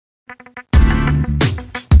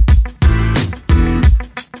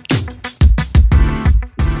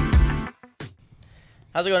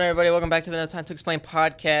How's it going, everybody? Welcome back to the No Time to Explain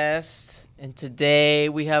podcast. And today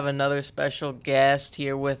we have another special guest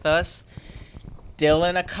here with us,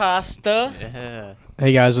 Dylan Acosta. Yeah.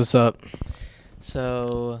 Hey guys, what's up?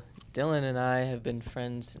 So Dylan and I have been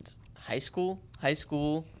friends since high school.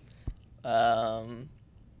 Yeah,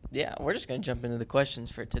 we're just going to jump into the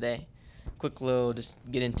questions for today. Quick little, just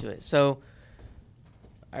get into it. So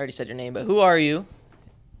I already said your name, but who are you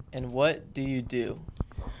and what do you do?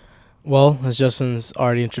 Well, as Justin's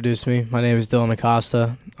already introduced me, my name is Dylan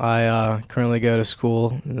Acosta. I currently go to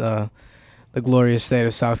school in the glorious state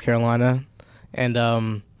of South Carolina,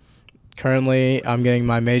 and currently I'm getting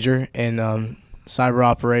my major in cyber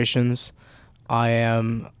operations. I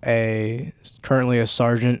am currently a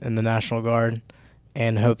sergeant in the National Guard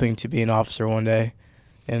and hoping to be an officer one day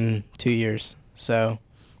in 2 years. So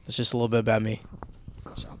that's just a little bit about me.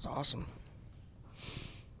 Sounds awesome.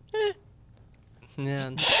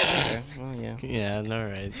 Yeah. Okay. Well, yeah. Yeah, all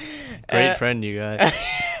right. Great friend you got.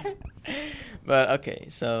 But okay,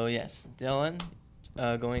 so yes, Dylan,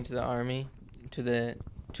 going to the army, to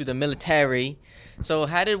the military. So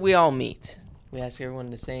how did we all meet? We asked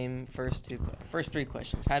everyone the same first three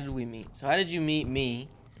questions. How did we meet? So how did you meet me?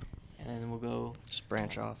 And then we'll go Just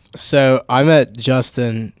branch off. So I met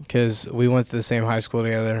Justin because we went to the same high school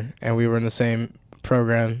together, and we were in the same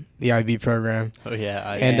program, the IB program. Oh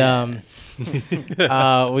yeah, And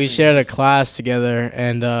we shared a class together,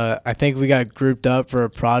 and I think we got grouped up for a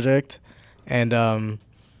project, and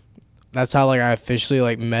that's how I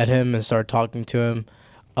officially met him and started talking to him.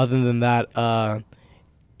 Other than that,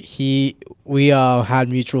 we had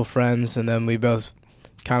mutual friends, and then we both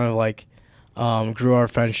kind of grew our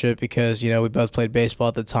friendship because we both played baseball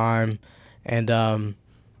at the time, and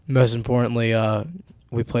most importantly,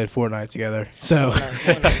 we played Fortnite together. So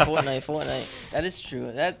Fortnite. That is true.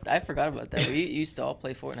 That I forgot about that. We used to all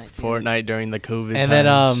play Fortnite together. Fortnite during the COVID and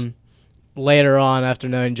times. then later on, after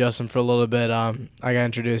knowing Justin for a little bit, I got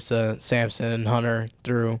introduced to Samson and Hunter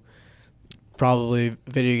through probably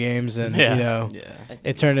video games, and Yeah.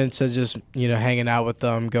 it turned into just hanging out with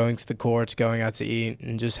them, going to the courts, going out to eat,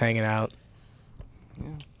 and just hanging out.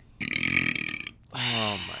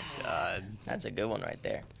 Oh my God. That's a good one right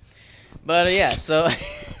there. But yeah, so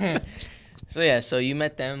so you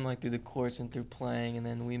met them through the courts and through playing, and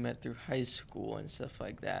then we met through high school and stuff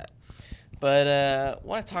like that. But I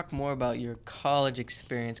want to talk more about your college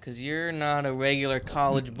experience because you're not a regular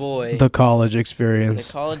college boy. The college experience.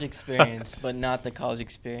 The college experience, but not the college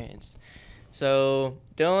experience. So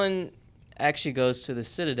Dylan actually goes to the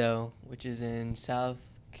Citadel, which is in South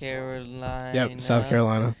Carolina. Yep, South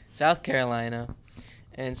Carolina. South Carolina.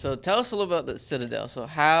 And so tell us a little about the Citadel. So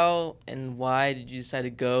how and why did you decide to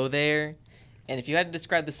go there? And if you had to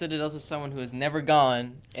describe the Citadel to someone who has never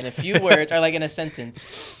gone in a few words or in a sentence,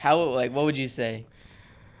 what would you say?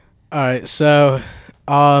 All right, so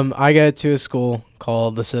I go to a school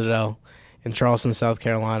called the Citadel in Charleston, South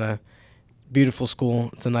Carolina. Beautiful school.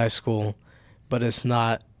 It's a nice school, but it's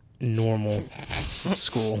not normal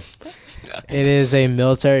school. It is a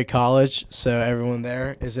military college, so everyone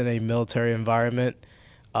there is in a military environment.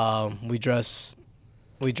 We dress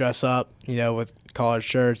up, with collared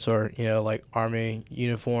shirts or army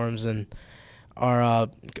uniforms and our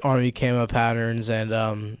army camo patterns,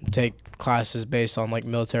 and take classes based on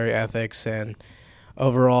military ethics. And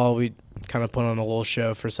overall, we kind of put on a little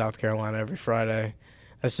show for South Carolina every Friday.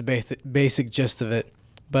 That's the basic gist of it.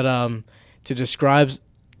 But to describe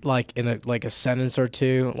in a sentence or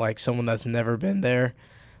two, someone that's never been there,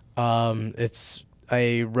 it's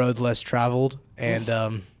a road less traveled,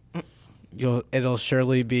 and it'll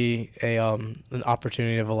surely be an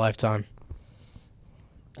opportunity of a lifetime.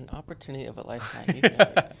 An opportunity of a lifetime. You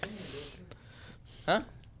can huh?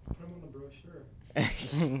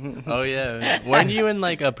 Oh yeah, weren't you in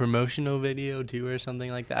a promotional video too or something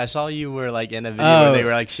like that? I saw you were in a video where they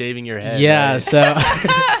were shaving your head. Yeah, right?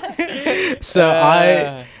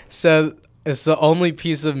 so it's the only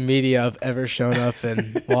piece of media I've ever shown up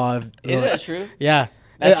in. Is that true? Yeah.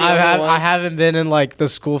 I haven't been in the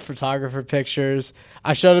school photographer pictures.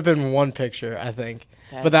 I showed up in one picture, I think.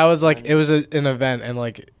 But that was it was an event, and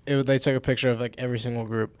they took a picture of every single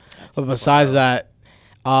group. But besides that,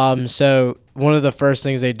 so one of the first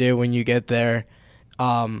things they do when you get there,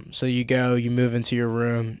 so you move into your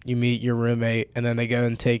room, you meet your roommate, and then they go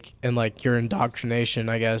and take your indoctrination,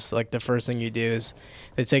 I guess. The first thing you do is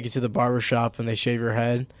they take you to the barbershop and they shave your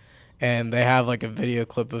head. And they have a video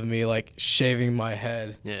clip of me shaving my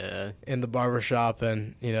head in the barbershop,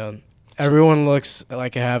 and everyone looks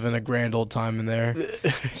like having a grand old time in there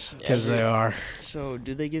because they are. So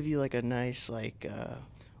do they give you a nice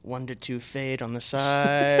 1 to 2 fade on the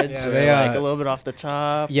sides, Yeah, or they, like a little bit off the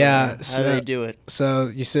top? Yeah, How do they do it? So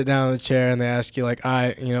you sit down in the chair and they ask you like, all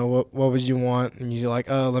right, what would you want? And you're like,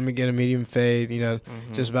 oh, let me get a medium fade,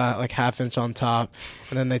 just about like half inch on top.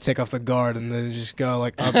 And then they take off the guard and they just go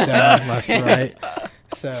like up, down, left, right.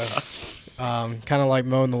 So kind of like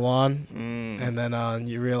mowing the lawn. And then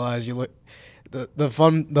you realize you look. The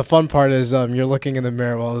fun part is you're looking in the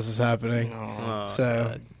mirror while this is happening. Oh, so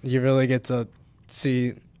God. you really get to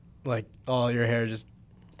see like all your hair just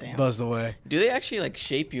buzzed away. Do they actually like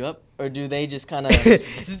shape you up, or do they just kind of?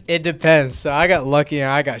 It depends. So I got lucky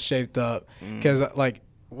and I got shaped up because like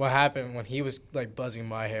what happened when he was like buzzing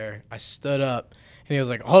my hair, I stood up and he was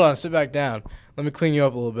like, hold on, sit back down, let me clean you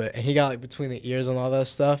up a little bit. And he got like between the ears and all that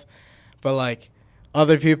stuff. But like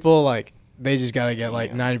other people, like they just gotta get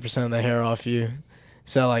like 90% of the hair off you.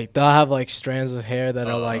 So like they'll have like strands of hair that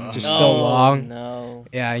are like just still long. No.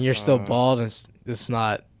 Yeah, and you're still bald, and it's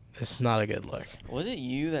not a good look. Was it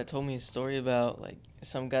you that told me a story about like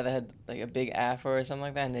some guy that had like a big afro or something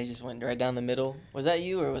like that, and they just went right down the middle? Was that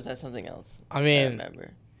you, or was that something else? I mean, I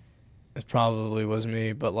remember. It probably was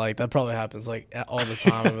me, but like that probably happens like all the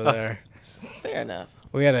time over there. Fair enough.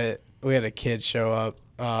 We had a kid show up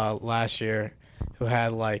last year who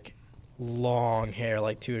had like long hair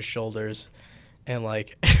like to his shoulders, and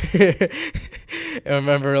like I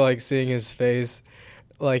remember like seeing his face,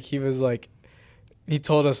 like he was like, he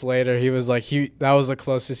told us later he was like that was the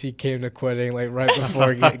closest he came to quitting, like right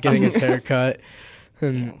before getting his hair cut,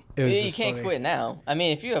 and it was You can't funny. quit now. I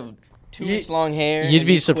mean, if you have 2 inch long hair, You'd and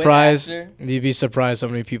be you quit surprised. after- You'd be surprised how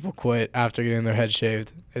many people quit after getting their head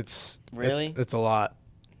shaved. Really? It's a lot.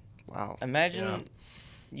 Wow. Imagine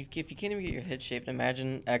if you can't even get your head shaved.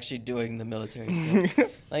 Imagine actually doing the military stuff.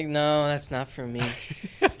 Like, no, that's not for me.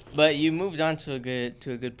 But you moved on to a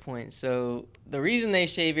good point. So the reason they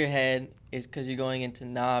shave your head is because you're going into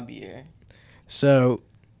knob year. So,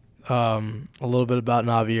 a little bit about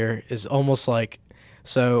knob year is almost like,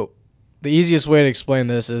 so the easiest way to explain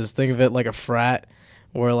this is think of it like a frat,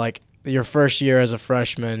 where like your first year as a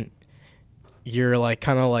freshman, you're like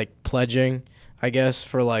kind of like pledging, I guess,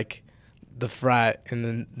 for like the frat, and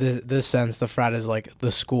then this sense the frat is like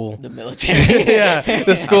the school, The military. yeah,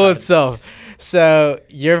 the school itself. So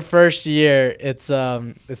your first year, it's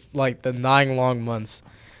like the 9 long months.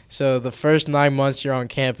 So the first 9 months you're on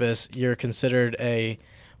campus, you're considered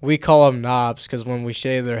we call them knobs because when we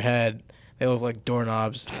shave their head, they look like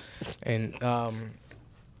doorknobs. And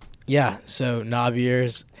so knob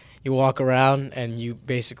years, you walk around and you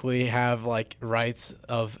basically have like rights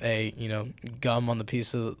of a gum on the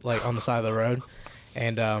piece of like on the side of the road,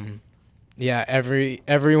 and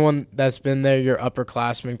everyone that's been there, your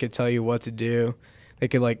upperclassmen, could tell you what to do. They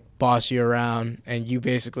could like boss you around, and you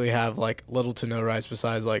basically have like little to no rights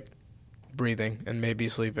besides like breathing and maybe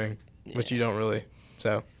sleeping, which you don't really.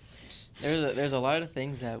 So There's a lot of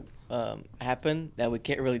things that happen that we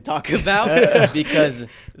can't really talk about because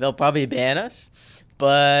they'll probably ban us.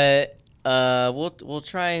 But we'll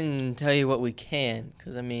try and tell you what we can,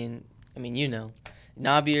 because I mean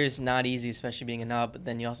knob year is not easy, especially being a knob. But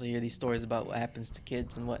then you also hear these stories about what happens to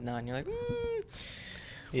kids and whatnot, and you're like,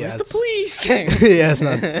 where's the police? Yeah,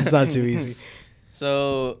 it's not too easy.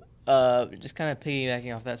 So just kind of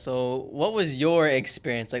piggybacking off that. So what was your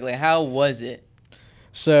experience like how was it?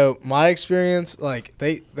 So my experience, like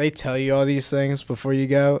they tell you all these things before you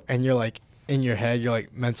go, and you're like in your head, you're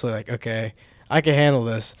like mentally like, okay, I can handle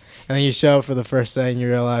this. And then you show up for the first day and you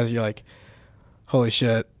realize you're like, holy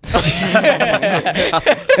shit.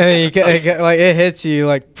 And it hits you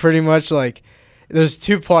like pretty much like there's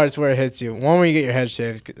 2 parts where it hits you. One where you get your head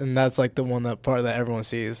shaved, and that's like the part that everyone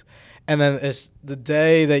sees. And then it's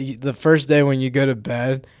the first day when you go to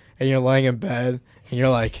bed and you're laying in bed and you're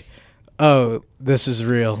like, oh, this is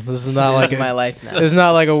real. This is not This is my life now. It's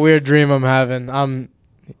not like a weird dream I'm having.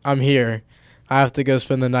 I'm here. I have to go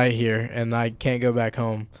spend the night here, and I can't go back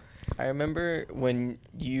home. I remember when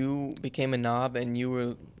you became a knob and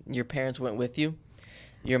your parents went with you.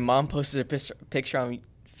 Your mom posted a picture on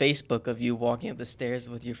Facebook of you walking up the stairs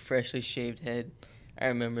with your freshly shaved head. I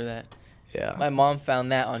remember that. Yeah. My mom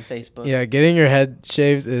found that on Facebook. Yeah, getting your head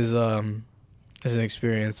shaved is an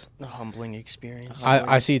experience. A humbling experience.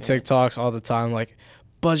 I see TikToks all the time like,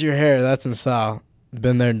 buzz your hair, that's in style.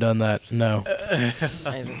 Been there and done that. No.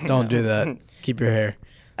 Don't do that. Keep your hair.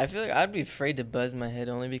 I feel like I'd be afraid to buzz my head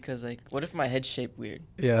only because, like, what if my head's shaped weird?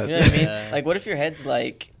 Yeah. You know what I mean? Yeah. Like, what if your head's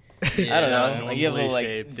like, I don't know, like you have a little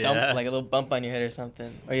shaped, like a little bump on your head or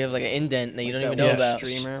something, or you have like an indent that you don't even That know one about.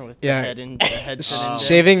 streamer with Yeah. the head in the headset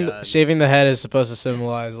Oh. indent. God. Shaving the head is supposed to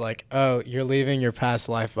symbolize like, oh, you're leaving your past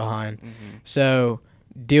life behind. Mhm. So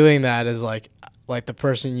doing that is like like the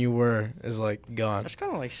person you were is like gone. That's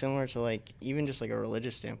kind of like similar to like even just like a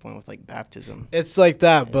religious standpoint with like baptism. It's like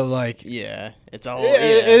that, but It's- like yeah, it's all it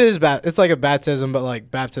is it's like a baptism, but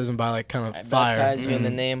like baptism by like kind I of fire. baptize you in the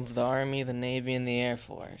Mhm. name of the Army, the Navy, and the Air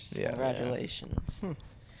Force. Yeah. Congratulations.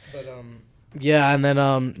 But yeah, and then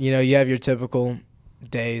you know, you have your typical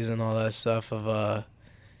days and all that stuff of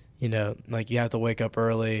you know, like you have to wake up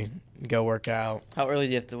early, go work out. How early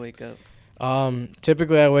do you have to wake up?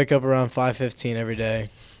 Typically I wake up around 5:15 every day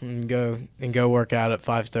and go work out at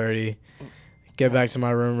 5:30. Get back to my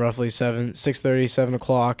room roughly 6:30, 7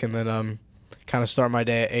 o'clock, and then kind of start my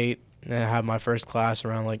day at 8 and have my first class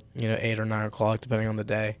around like, you know, 8 or 9 o'clock depending on the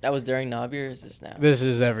day. That was during Knob year, or is this now? This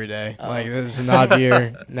is every day. Oh. Like this is knob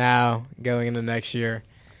year now, going into next year.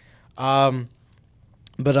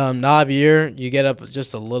 But knob year, you get up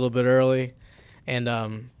just a little bit early,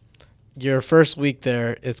 and your first week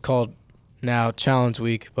there, it's called now Challenge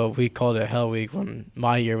Week, but we called it Hell Week when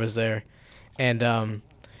my year was there, and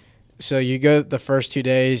so you go the first 2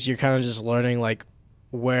 days, you're kind of just learning like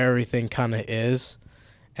where everything kind of is,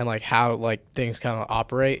 and like how like things kind of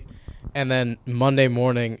operate. And then Monday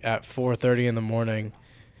morning at 4:30 in the morning,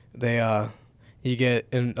 you get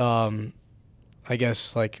in I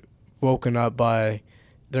guess like woken up by,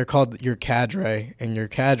 they're called your cadre, and your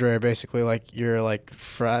cadre are basically like your like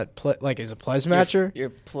like is a pledge matcher. Your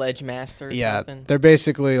pledge master or Yeah, something? they're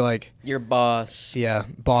basically like Your boss.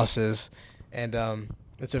 bosses, and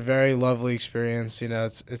it's a very lovely experience. You know,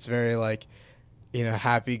 it's very like, you know,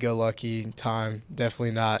 happy-go-lucky time.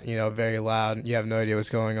 Definitely not, you know, very loud. You have no idea what's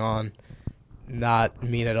going on. Not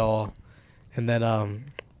mean at all. And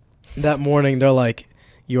then that morning, they're like,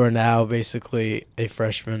 you are now basically a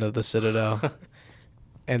freshman of the Citadel.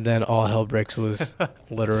 And then all hell breaks loose,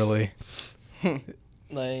 literally.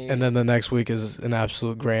 Like, And then the next week is an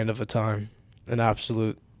absolute grand of a time. An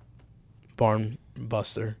absolute barn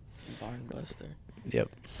buster. barn buster. Yep.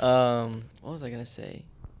 What was I gonna say?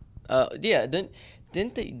 Yeah,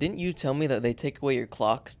 didn't you tell me that they take away your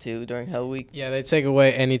clocks too during Hell Week? Yeah, they take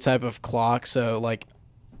away any type of clock. So, like,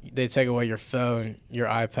 they take away your phone, your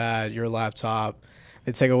iPad, your laptop.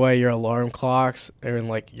 They take away your alarm clocks and,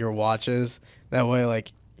 like, your watches. That way,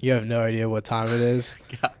 like, you have no idea what time it is.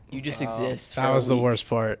 You just exist. for That a was the week. worst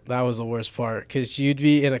part. That was the worst part. Because you'd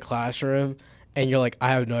be in a classroom, and you're like, I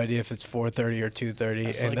have no idea if it's 4:30 or 2:30,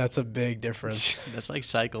 That's and like- that's a big difference. That's like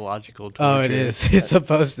psychological torture. Oh, it is. It's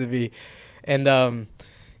supposed to be. And,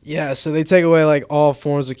 yeah, so they take away, like, all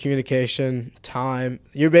forms of communication, time.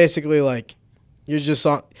 You're basically, like,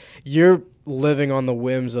 you're living on the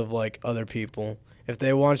whims of, like, other people. If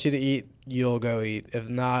they want you to eat, you'll go eat. If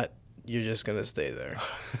not, you're just going to stay there.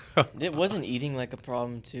 It wasn't eating like a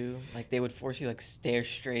problem too. Like they would force you to, like stare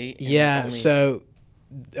straight. and Yeah, only- so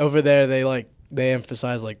over there they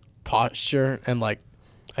emphasize, like, posture and, like,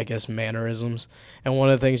 I guess mannerisms. And one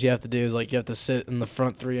of the things you have to do is, like, you have to sit in the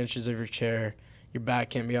front 3 inches of your chair. Your back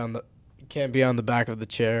can't be on the back of the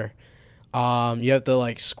chair. You have to,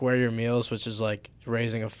 like, square your meals, which is like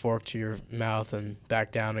raising a fork to your mouth and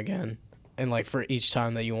back down again. And, like, for each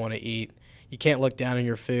time that you want to eat, you can't look down at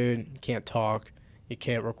your food. You can't talk. You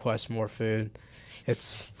can't request more food.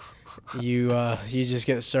 It's you just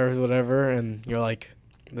get served whatever, and you're like,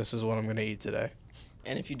 this is what I'm gonna eat today.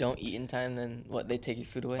 And if you don't eat in time, then what? They take your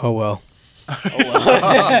food away. Oh well. Oh,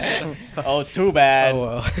 well. Oh, too bad. Oh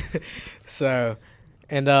well. So,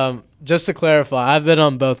 and just to clarify, I've been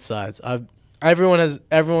on both sides.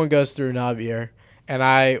 Everyone goes through knob year, and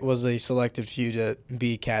I was a selected few to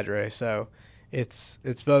be cadre. So, it's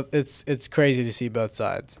both. It's crazy to see both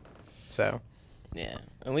sides. So, Yeah,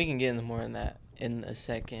 and we can get into more on that in a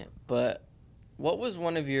second. But what was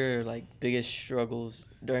one of your like biggest struggles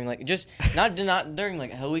during like just not during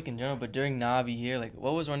like Hell Week in general, but during Navi here? Like,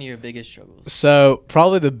 what was one of your biggest struggles? So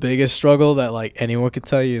probably the biggest struggle that like anyone could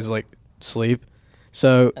tell you is like sleep.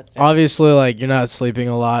 So That's fair. obviously like you're not sleeping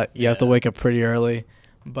a lot. You have to Yeah. wake up pretty early.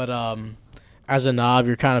 But as a knob,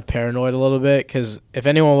 you're kind of paranoid a little bit because if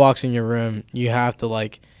anyone walks in your room, you have to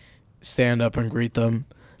like stand up and greet them.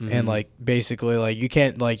 And like basically like you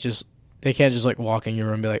can't like they can't just like walk in your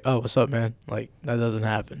room and be like, oh, what's up, man? Like that doesn't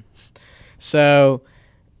happen. So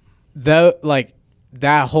like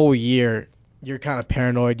that whole year you're kind of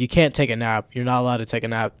paranoid. You can't take a nap. You're not allowed to take a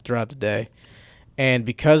nap throughout the day. And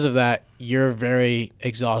because of that, you're very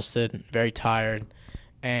exhausted, very tired,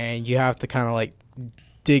 and you have to kind of like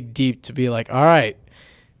dig deep to be like, all right,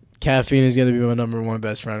 caffeine is going to be my number one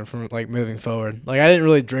best friend from like moving forward. Like I didn't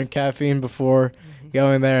really drink caffeine before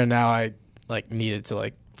going there, and now I like need it to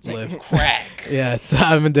like live. Crack. Yeah,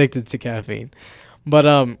 I'm addicted to caffeine. But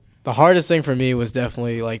the hardest thing for me was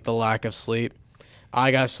definitely like the lack of sleep.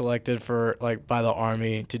 I got selected for like by the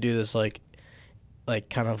Army to do this like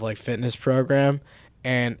kind of like fitness program,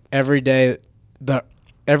 and every day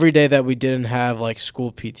that we didn't have like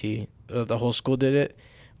school PT, the whole school did it.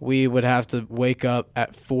 We would have to wake up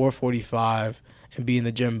at 4:45 and be in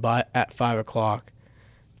the gym at 5 o'clock,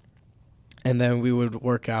 and then we would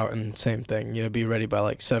work out and same thing, be ready by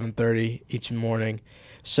like 7:30 each morning.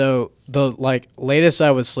 So the like latest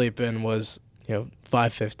I would sleep in was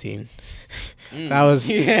 5:15. That was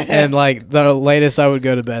and like the latest I would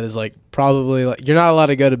go to bed is like probably like you're not allowed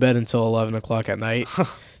to go to bed until 11 o'clock at night.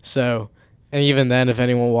 So, and even then, if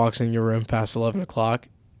anyone walks in your room past 11 o'clock,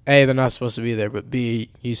 A, they're not supposed to be there, but B,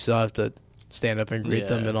 you still have to stand up and greet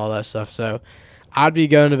them and all that stuff. So I'd be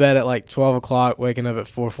going to bed at like 12 o'clock, waking up at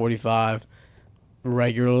 4:45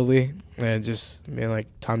 regularly, and just being like,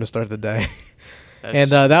 time to start the day.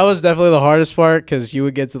 And that was definitely the hardest part because you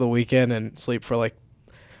would get to the weekend and sleep for like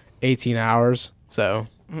 18 hours. So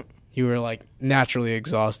you were like naturally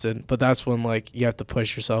exhausted. But that's when like you have to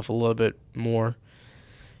push yourself a little bit more.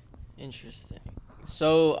 Interesting.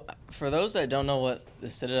 So for those that don't know what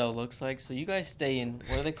the Citadel looks like, so you guys stay in,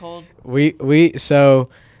 what are they called? So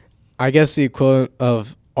I guess the equivalent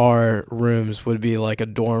of our rooms would be like a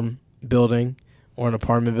dorm building or an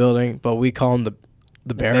apartment building, but we call them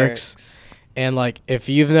the barracks. And, like, if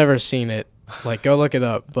you've never seen it, like, go look it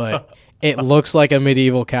up. But it looks like a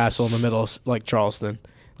medieval castle in the middle of, like, Charleston.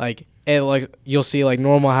 Like, you'll see, like,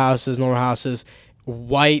 normal houses,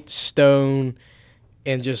 white stone,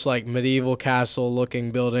 and just, like, medieval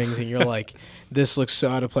castle-looking buildings. And you're like, this looks so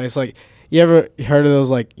out of place. Like, you ever heard of those,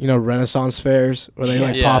 like, Renaissance fairs where they,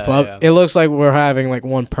 like, pop up? Yeah. It looks like we're having, like,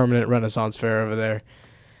 one permanent Renaissance fair over there.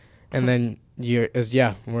 And then, we're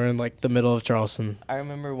in, like, the middle of Charleston. I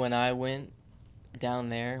remember when I went down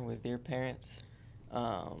there with your parents,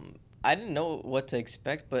 I didn't know what to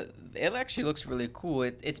expect, but it actually looks really cool.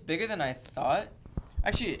 It's bigger than I thought.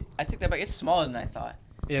 Actually, I take that back. It's smaller than I thought.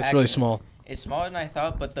 Yeah, it's really small. It's smaller than I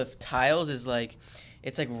thought, but the tiles is like,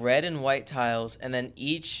 it's like red and white tiles, and then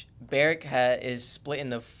each barrack is split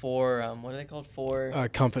into four, what are they called?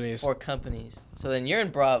 Companies. 4 companies. So then you're in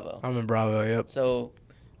Bravo. I'm in Bravo, yep. So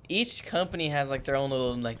each company has like their own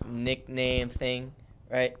little like nickname thing.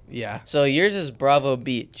 Right? Yeah. So yours is Bravo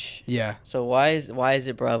Beach. Yeah. So why is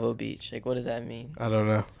it Bravo Beach? Like, what does that mean? I don't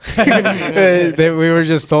know. We were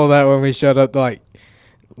just told that when we showed up, like,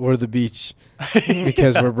 we're the beach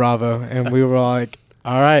because we're Bravo. And we were like,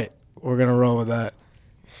 all right, we're going to roll with that.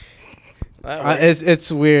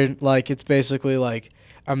 It's weird. Like, it's basically like,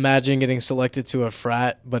 imagine getting selected to a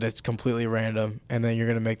frat, but it's completely random. And then you're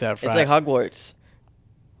going to make that frat. It's like Hogwarts.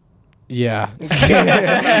 Yeah.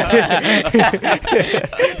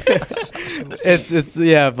 it's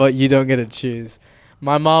but you don't get to choose.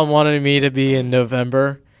 My mom wanted me to be in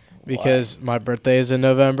November because my birthday is in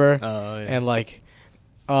November. Oh, yeah. And like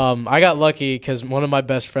I got lucky cuz one of my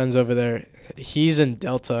best friends over there, he's in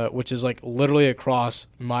Delta, which is like literally across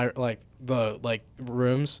my the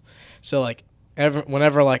rooms. So like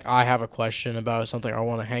whenever like I have a question about something or I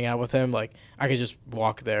want to hang out with him, like I could just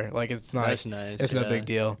walk there. Like it's not, that's nice. It's no big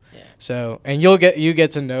deal. Yeah. So and you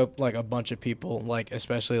get to know like a bunch of people, like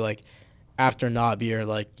especially like after NOB year,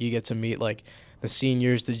 like you get to meet like the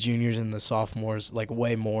seniors, the juniors, and the sophomores like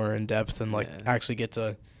way more in depth and like actually get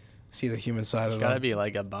to see the human side of them. It's gotta be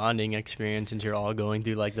like a bonding experience since you're all going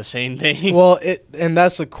through like the same thing. Well, and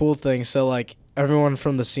that's the cool thing. So like everyone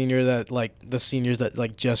from the seniors that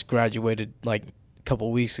like just graduated like a couple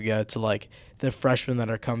weeks ago to like the freshmen that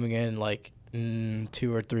are coming in like 2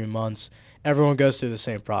 or 3 months, everyone goes through the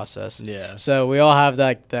same process. Yeah. So we all have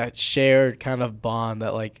that shared kind of bond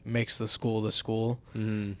that like makes the school.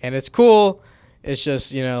 Mm-hmm. And it's cool. It's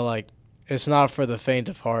just, like it's not for the faint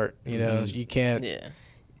of heart, you can't. Yeah.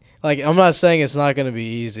 Like, I'm not saying it's not going to be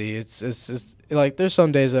easy. It's like there's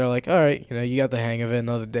some days that are like, all right, you got the hang of it, and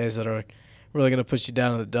other days that are really going to push you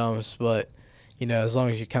down to the dumps. But, as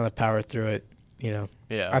long as you kind of power through it,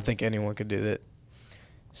 I think anyone could do that.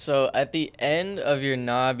 So at the end of your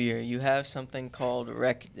NOB year, you have something called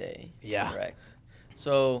Rec Day. Yeah. Correct.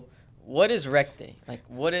 So what is Rec Day?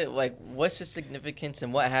 What's the significance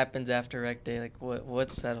and what happens after Rec Day? Like,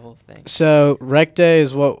 what's that whole thing? So Rec Day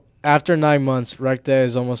is what... After 9 months, Rec Day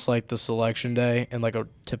is almost like the selection day in like a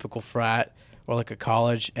typical frat or like a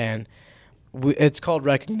college, and it's called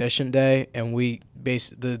Recognition Day. And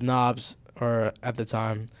the knobs are at the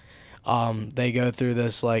time, they go through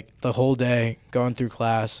this like the whole day going through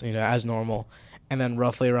class, as normal, and then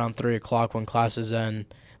roughly around 3 o'clock when class is in,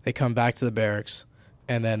 they come back to the barracks,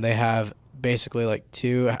 and then they have basically like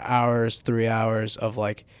 2 hours, 3 hours of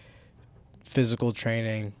like physical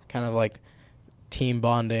training, kind of like team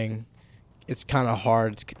bonding, it's kind of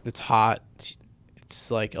hard. It's hot.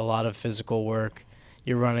 It's like a lot of physical work.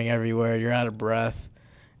 You're running everywhere. You're out of breath,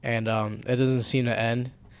 and it doesn't seem to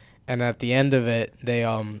end. And at the end of it,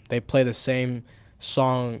 they play the same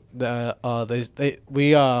song.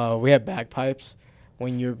 We have bagpipes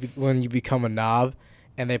when you become a knob,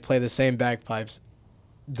 and they play the same bagpipes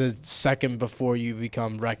the second before you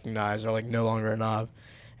become recognized or like no longer a knob.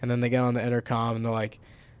 And then they get on the intercom and they're like,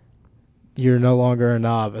 "You're no longer a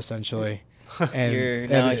knob," essentially. And, You're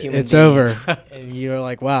now a human it's being. over. And you're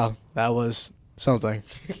like, "Wow, that was something."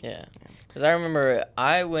 Yeah, because I remember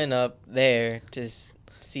I went up there to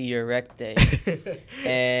see your rec day,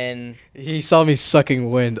 and He saw me sucking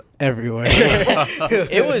wind everywhere.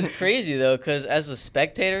 it was crazy though, because as a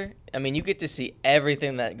spectator, I mean, you get to see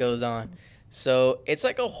everything that goes on. So it's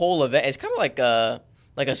like a whole event. It's kind of like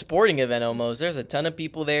a sporting event almost. There's a ton of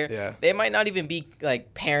people there. Yeah. They might not even be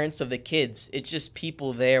like parents of the kids. It's just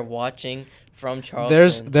people there watching from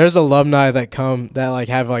Charleston. There's alumni that come that like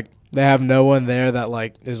they have no one there that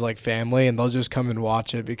like is like family, and they'll just come and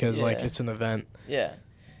watch it because like Yeah. it's an event. Yeah.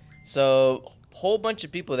 So whole bunch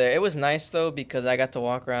of people there. It was nice though because I got to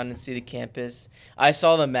walk around and see the campus. I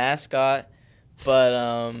saw the mascot,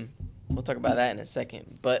 but we'll talk about that in a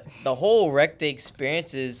second. But the whole rec day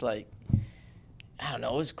experience is like, I don't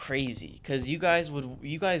know, it was crazy because you guys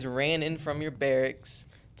ran in from your barracks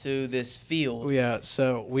to this field. Yeah,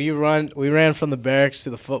 so we ran from the barracks to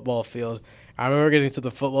the football field. I remember getting to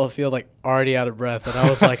the football field like already out of breath, and I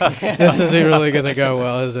was like, "This isn't really gonna go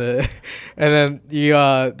well, is it?" And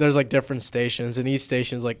then there's like different stations, and each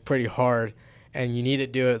station's like pretty hard, and you need to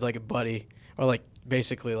do it with, like a buddy or like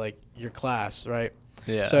basically like your class, right?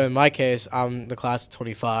 Yeah. So in my case, I'm the class of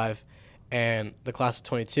 25, and the class of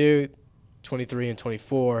 22, 23, and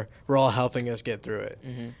 24 were all helping us get through it,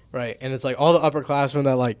 right? And it's like all the upperclassmen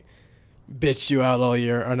that like bitched you out all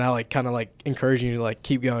year are now like kind of like encouraging you to like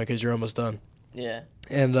keep going because you're almost done. Yeah.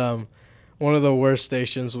 And one of the worst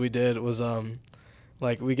stations we did was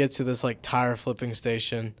like we get to this like tire flipping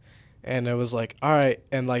station, and it was like, all right,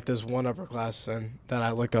 and like this one upperclassman that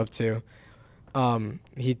I look up to,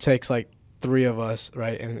 he takes like 3 of us,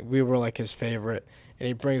 right, and we were like his favorite, and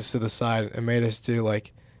he brings us to the side and made us do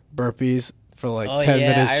like burpees for like 10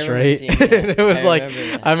 minutes straight. And it was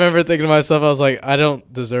I remember thinking to myself, I was like, I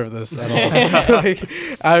don't deserve this at all.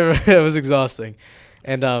 It was exhausting.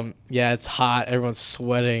 And yeah, it's hot. Everyone's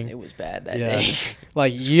sweating. It was bad that day.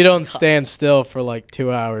 Like you don't stand still for like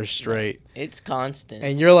 2 hours straight. It's constant.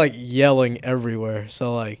 And you're like yelling everywhere.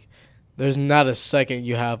 So like there's not a second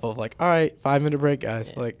you have of like, all right, 5-minute break,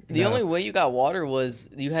 guys. Yeah. Like the no. only way you got water was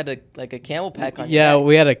you had a camel pack on your Yeah, back.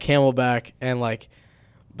 we had a Camelback, and like,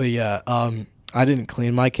 but yeah, I didn't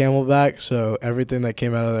clean my Camelback, so everything that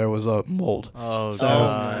came out of there was mold. Oh, So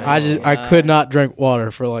God. I could not drink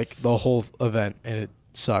water for like the whole event, and it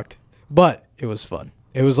sucked. But it was fun.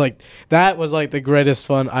 It was like that was like the greatest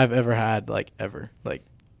fun I've ever had, like ever. Like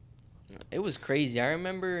It was crazy. I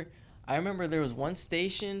remember there was one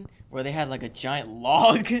station where they had like a giant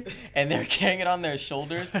log and they're carrying it on their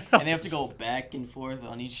shoulders and they have to go back and forth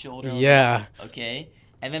on each shoulder. yeah, Okay.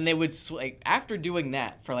 And then they would after doing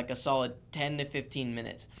that for like a solid 10 to 15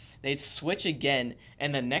 minutes, they'd switch again,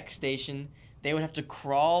 and the next station they would have to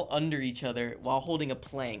crawl under each other while holding a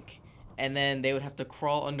plank. And then they would have to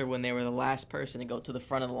crawl under when they were the last person to go to the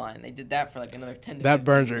front of the line. They did that for like another 10 to 15 that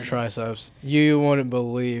burns your minutes. triceps. You wouldn't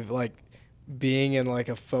believe like being in like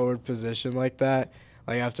a forward position like that.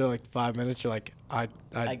 Like after like 5 minutes, you're like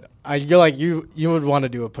you're like you would want to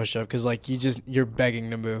do a push up because like you're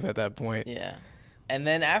begging to move at that point. Yeah. And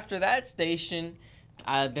then after that station,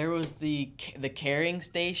 there was the carrying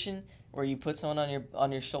station where you put someone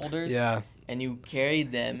on your shoulders. Yeah. And you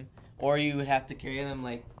carried them, or you would have to carry them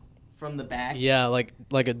like from the back. Yeah, like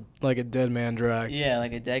a dead man drag. Yeah,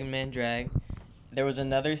 like a dead man drag. There was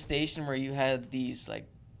another station where you had these like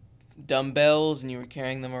dumbbells and you were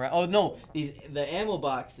carrying them around. Oh no, the ammo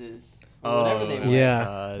boxes. Or whatever they were. Yeah.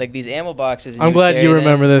 God. Like these ammo boxes. and I'm would glad carry you them.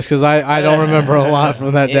 remember this because I don't remember a lot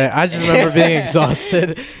from that day. I just remember being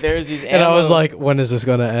exhausted. There's these And I was like, when is this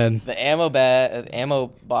going to end? the ammo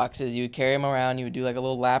boxes, you would carry them around, you would do like a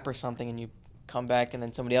little lap or something, and you come back, and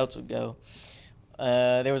then somebody else would go.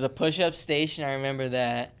 There was a push-up station, I remember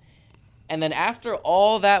that. And then after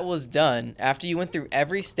all that was done, after you went through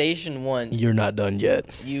every station once, You're not done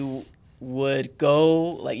yet. you would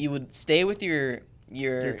go, like you would stay with your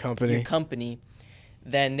company.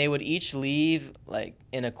 Then they would each leave, like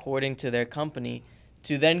in according to their company,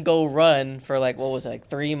 to then go run for like, what was it, like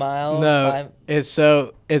 3 miles? No,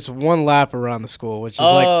 5? it's one lap around the school, which is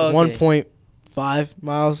Oh, like okay. 1.5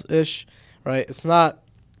 miles ish, right? It's not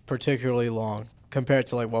particularly long, compared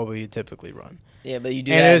to like what we typically run. Yeah, but you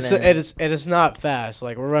do And that. it's not fast.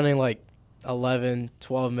 Like we're running like 11,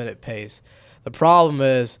 12-minute pace. The problem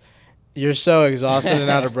is you're so exhausted and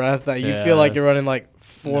out of breath that you feel like you're running like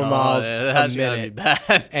 4 miles a minute,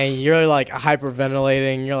 and you're like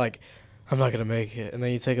hyperventilating. You're like, I'm not gonna make it, and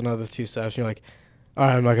then you take another 2 steps. And you're like, all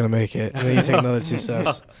right, I'm not gonna make it, and then you take another 2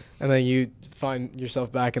 steps, and then you find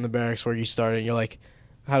yourself back in the barracks where you started. And you're like,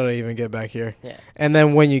 how did I even get back here? Yeah. And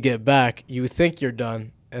then when you get back, you think you're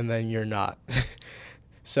done, and then you're not.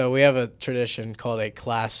 So we have a tradition called a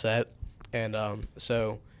class set, and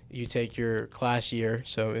so you take your class year.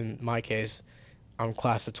 So in my case, I'm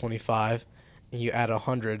class of 25, and you add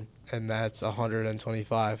 100, and that's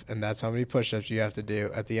 125, and that's how many push-ups you have to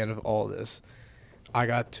do at the end of all this. I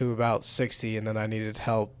got to about 60, and then I needed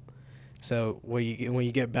help. So when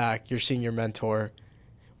you get back, your senior mentor,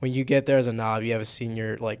 when you get there as a knob, you have a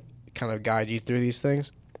senior like kind of guide you through these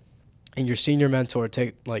things, and your senior mentor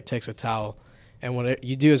takes a towel, and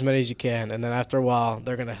you do as many as you can, and then after a while,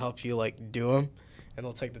 they're gonna help you like do them, and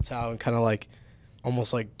they'll take the towel and kind of like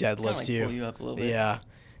almost like deadlift like you. pull you up a little bit. Yeah,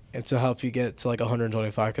 and to help you get to like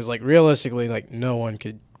 125, because like realistically, like no one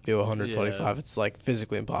could do 125. Yeah. It's like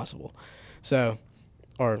physically impossible. So,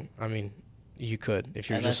 or I mean, you could if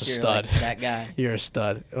you're Unless just a stud. Like that guy. You're a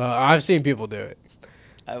stud. Well, I've seen people do it.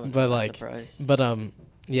 I wouldn't But be like, surprised. but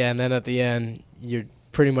yeah, and then at the end, you're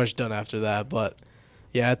pretty much done after that. But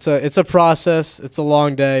yeah, it's a process. It's a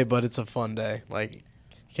long day, but it's a fun day. Like,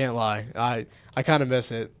 can't lie. I kind of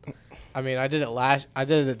miss it. I mean, I did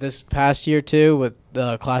it this past year too with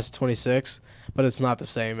the class of 26, but it's not the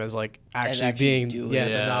same as like actually being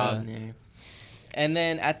the knob. And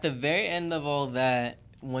then at the very end of all that,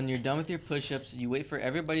 when you're done with your push-ups, you wait for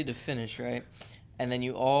everybody to finish, right? And then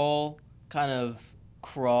you all kind of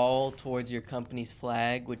crawl towards your company's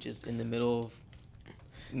flag, which is in the middle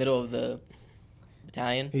of the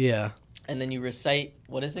battalion. Yeah. And then you recite,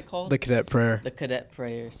 what is it called? The cadet prayer. The cadet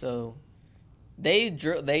prayer. So they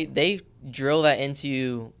drill that into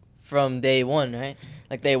you from day one, right?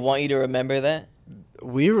 Like they want you to remember that.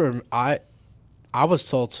 I was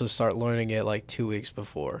told to start learning it like 2 weeks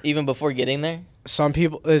before. Even before getting there? Some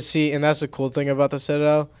people see, and that's the cool thing about the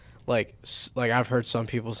Citadel. Like I've heard some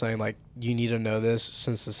people saying like you need to know this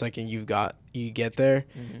since the second you get there,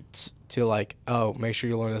 to like, oh, make sure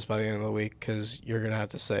you learn this by the end of the week because you're gonna have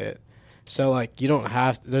to say it. So like you don't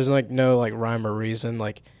have there's like no like rhyme or reason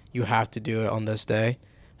like you have to do it on this day,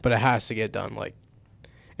 but it has to get done. Like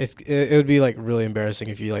it would be like really embarrassing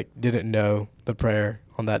if you like didn't know the prayer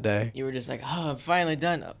on that day. You were just like, oh, I'm finally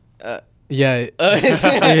done. Yeah,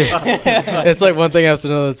 it's like one thing after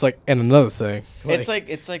another. It's like and another thing. It's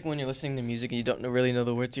like when you're listening to music and you don't really know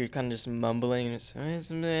the words, so you're kind of just mumbling.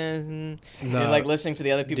 And you're like listening to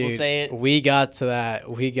the other people say it. We got to that.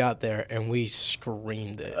 We got there and we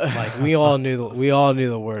screamed it. Like we all knew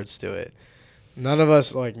the words to it. None of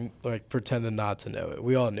us like pretended not to know it.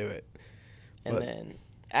 We all knew it. And then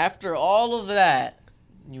after all of that,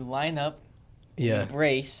 you line up. Yeah. You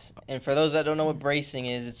brace, and for those that don't know what bracing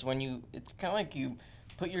is, it's when it's kind of like you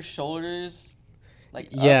put your shoulders like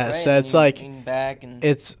up, right? So it's like back and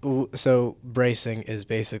so bracing is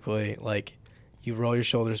basically like you roll your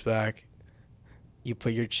shoulders back, you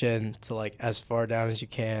put your chin to like as far down as you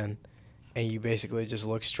can, and you basically just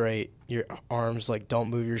look straight. Your arms like don't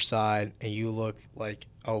move your side, and you look like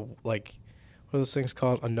what are those things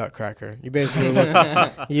called? A nutcracker. You basically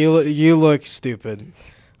look you look stupid.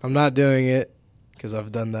 I'm not doing it because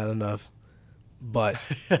I've done that enough, but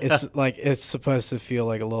it's like it's supposed to feel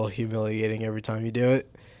like a little humiliating every time you do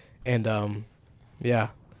it, and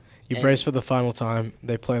you brace for the final time.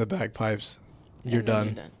 They play the bagpipes. You're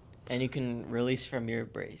done, and you can release from your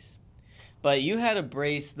brace. But you had to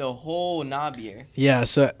brace the whole knob year. Yeah,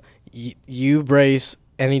 so you brace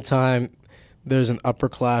anytime there's an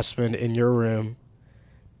upperclassman in your room.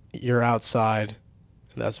 You're outside.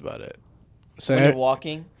 And that's about it. So when you're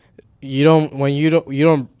walking. You don't.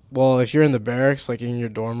 Well, if you're in the barracks, like in your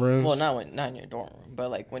dorm rooms. Well, not in your dorm room, but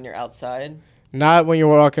like when you're outside. Not when you're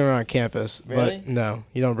walking around campus. Really? But no,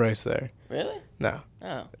 you don't brace there. Really? No.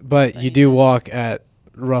 Oh. But you do walk at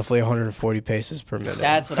roughly 140 paces per minute.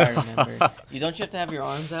 That's what I remember. You have to have your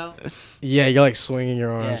arms out? Yeah, you're like swinging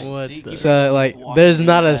your arms. Yeah. So like, there's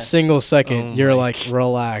not a single second you're like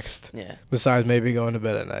relaxed. Yeah. Besides maybe going to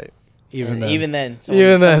bed at night. Even then. Even then.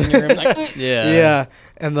 In your room, like, yeah.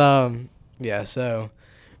 And so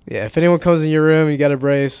if anyone comes in your room, you got to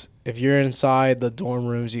brace. If you're inside the dorm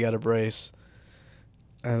rooms, you got to brace.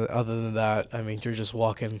 And other than that, I mean, you're just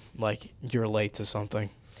walking like you're late to something.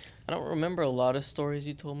 I don't remember a lot of stories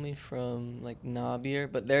you told me from like knob year,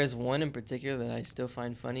 but there's one in particular that I still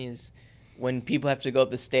find funny is when people have to go up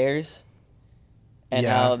the stairs and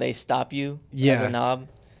Yeah. how they stop you as Yeah. a knob.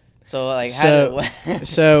 So like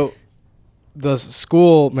So the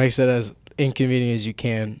school makes it as inconvenient as you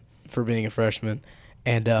can for being a freshman.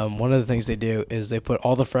 And one of the things they do is they put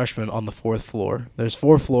all the freshmen on the 4th floor. There's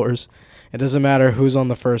 4 floors. It doesn't matter who's on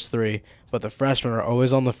the first 3, but the freshmen are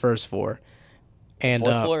always on the first floor. And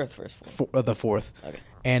 4th floor or the first floor? The 4th. Okay.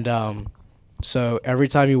 And so every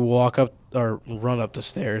time you walk up or run up the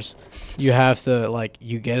stairs, you have to, like,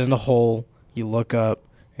 you get in a hole, you look up,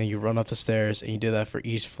 and you run up the stairs, and you do that for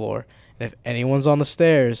each floor. And if anyone's on the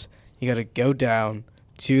stairs, you got to go down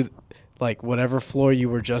to, like, whatever floor you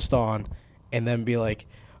were just on, and then be like,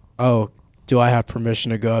 oh, do I have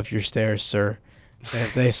permission to go up your stairs, sir? And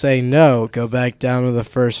if they say no, go back down to the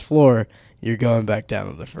first floor, you're going back down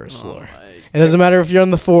to the first floor. It doesn't matter if you're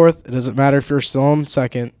on the 4th. It doesn't matter if you're still on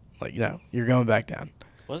 2nd. Like, no, you're going back down.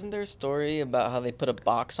 Wasn't there a story about how they put a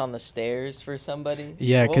box on the stairs for somebody?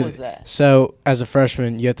 Yeah, what was that? So as a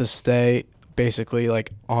freshman, you have to stay basically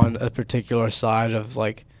like on a particular side of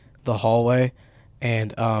like the hallway,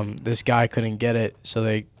 and this guy couldn't get it, so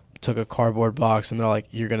they took a cardboard box and they're like,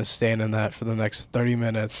 "You're gonna stand in that for the next 30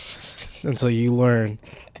 minutes until you learn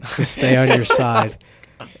to stay on your side."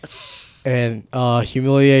 And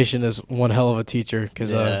humiliation is one hell of a teacher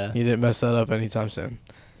because you didn't mess that up anytime soon.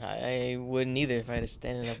 I wouldn't either if I had to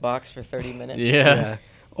stand in a box for 30 minutes. Yeah.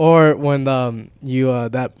 Or when you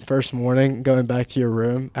that first morning going back to your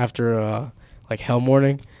room after like hell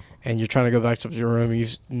morning, and you're trying to go back to your room,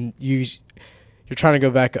 you're trying to go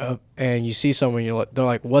back up, and you see someone, they're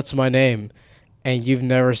like, "What's my name?" And you've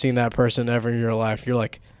never seen that person ever in your life. You're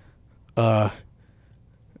like,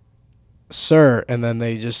 "Sir," and then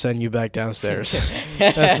they just send you back downstairs.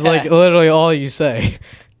 That's like literally all you say.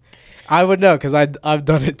 I would know because I've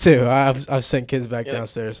done it too. I've sent kids back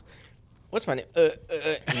downstairs. What's my name?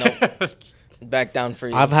 No. Back down for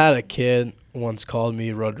you. I've had a kid once called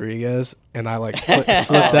me Rodriguez, and I like flipped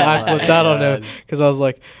out on him because I was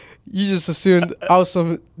like, "You just assumed I was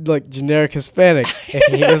some like generic Hispanic," and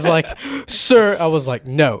he was like, "Sir," I was like,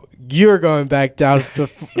 "No, you're going back down to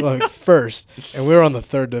like first," and we were on the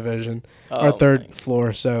 3rd division, or 3rd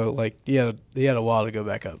floor, so like he had a while to go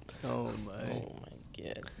back up. Oh my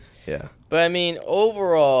god. Yeah. But I mean,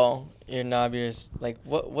 overall, your knob years, like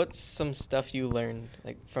what's some stuff you learned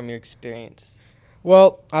like from your experience?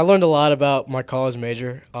 Well, I learned a lot about my college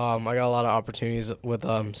major. I got a lot of opportunities with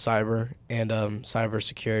cyber and cyber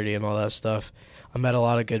security and all that stuff. I met a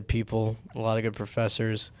lot of good people, a lot of good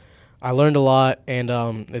professors. I learned a lot, and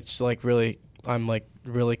it's like really, I'm like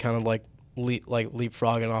really kind of like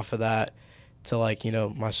leapfrogging off of that to like, you know,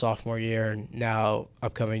 my sophomore year and now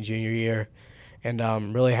upcoming junior year. And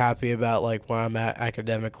I'm really happy about like where I'm at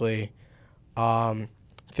academically.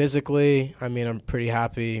 Physically, I mean, I'm pretty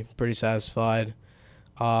happy, pretty satisfied.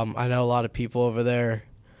 I know a lot of people over there,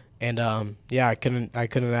 and I couldn't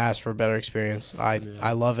ask for a better experience.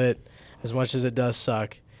 I love it as much as it does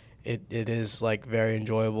suck. It is like very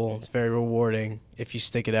enjoyable. It's very rewarding if you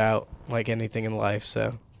stick it out, like anything in life.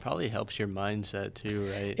 So probably helps your mindset too,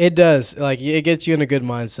 right? it does. Like it gets you in a good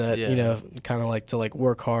mindset. Yeah. You know, kind of like to like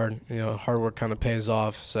work hard. You know, hard work kind of pays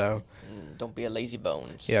off. So Don't be a lazy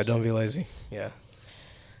bones. yeah, don't be lazy. Yeah.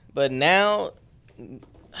 But now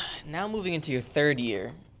moving into your 3rd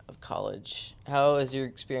year of college, how has your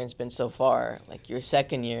experience been so far? Like your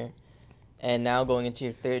 2nd year, and now going into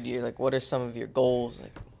your 3rd year, like what are some of your goals?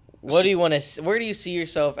 Like, what do you want to? Where do you see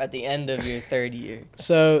yourself at the end of your 3rd year?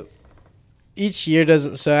 So each year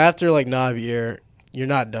doesn't. So after like knob year, you're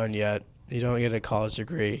not done yet. You don't get a college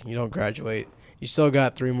degree. You don't graduate. You still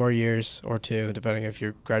got 3 more years or 2, depending if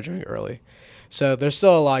you're graduating early. So there's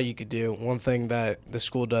still a lot you could do. One thing that the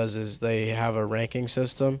school does is they have a ranking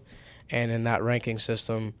system, and in that ranking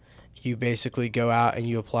system, you basically go out and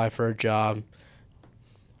you apply for a job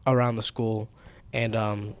around the school, and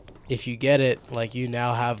if you get it, like you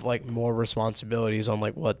now have like more responsibilities on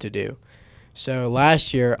like what to do. So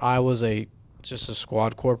last year I was just a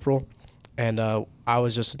squad corporal, and I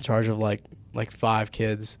was just in charge of like 5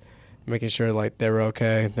 kids, making sure like they were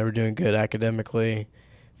okay, they were doing good academically,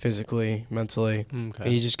 physically, mentally. Okay.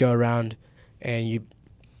 And you just go around and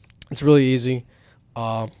it's really easy,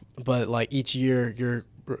 but like each year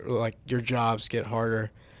your jobs get harder.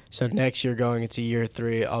 So next year, going into year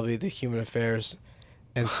 3, I'll be the human affairs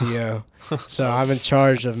NCO. So I'm in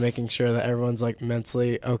charge of making sure that everyone's like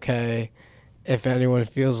mentally okay. If anyone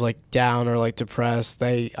feels like down or like depressed,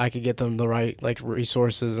 I could get them the right like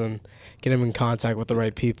resources and get them in contact with the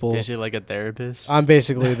right people. Is it like a therapist? I'm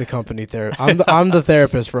basically the company therapist. I'm the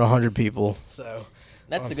therapist for 100 people. So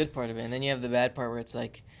That's the good part of it. And then you have the bad part where it's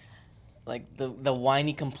like, like the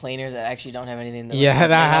whiny complainers that actually don't have anything to Yeah,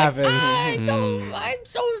 that they're like, happens. I'm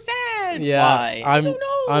so sad. Yeah, Why? I don't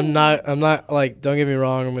know. I'm not like. Don't get me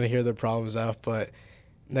wrong. I'm gonna hear their problems out, but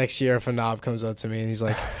next year if a knob comes up to me and he's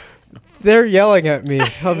like, "They're yelling at me,"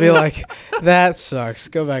 I'll be like, "That sucks.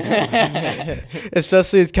 Go back."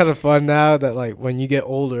 Especially, it's kind of fun now that like when you get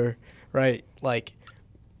older, right? Like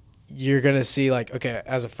you're gonna see like, okay,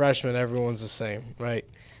 as a freshman, everyone's the same, right?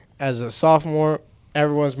 As a sophomore,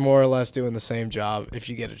 everyone's more or less doing the same job if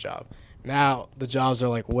you get a job. Now the jobs are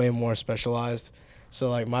like way more specialized. So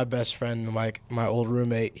like my best friend, my old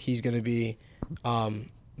roommate, he's gonna be,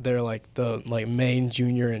 they're like the like main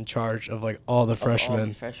junior in charge of like all the freshmen. All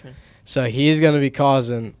the freshmen. So he's gonna be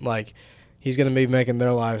causing like, he's gonna be making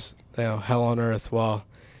their lives hell on earth. While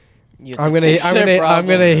I'm gonna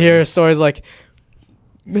hear stories like,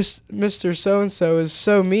 Mr. So and so is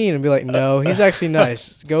so mean, and be like, no, he's actually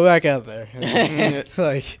nice. Go back out there.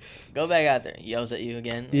 Like, go back out there. He yells at you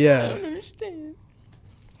again. Yeah. I don't understand.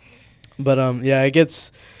 But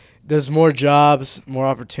there's more jobs, more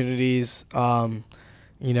opportunities. In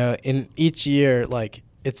each year, like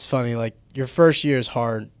it's funny, like your first year is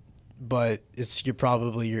hard, but you're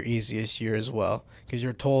probably your easiest year as well because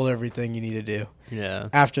you're told everything you need to do. Yeah.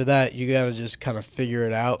 After that, you gotta just kind of figure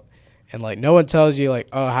it out, and like no one tells you like,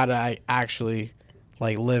 oh, how do I actually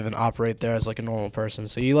like live and operate there as like a normal person.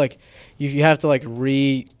 So you have to like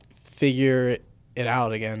figure it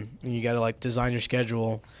out again. And you gotta like design your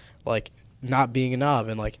schedule, like not being a knob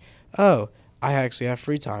and like, oh, I actually have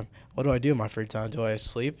free time. What do I do in my free time? Do I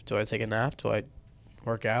sleep? Do I take a nap? Do I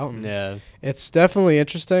work out? And yeah. It's definitely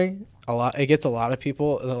interesting. It gets a lot of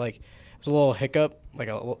people like, there's a little hiccup,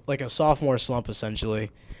 like a sophomore slump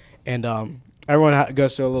essentially, and everyone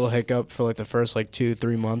goes through a little hiccup for like the first like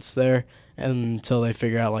 2-3 months there, until they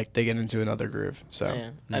figure out like they get into another groove. So yeah.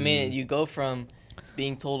 I mean, you go from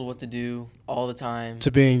being told what to do all the time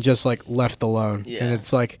to being just like left alone. Yeah. And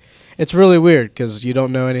it's like, it's really weird because you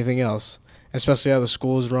don't know anything else, especially how the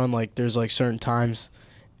schools run. Like there's like certain times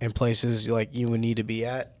and places like you would need to be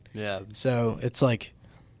at. Yeah. So it's like,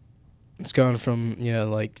 it's going from,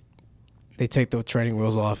 like they take the training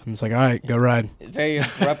wheels off and it's like, all right, go ride. Very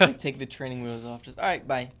abruptly take the training wheels off. Just, all right,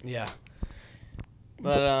 bye. Yeah.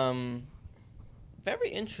 But, very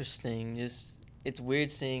interesting. Just, it's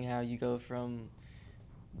weird seeing how you go from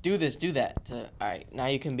do this, do that to, all right, now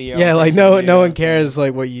you can be your own like person, no one cares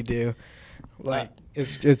like what you do. Like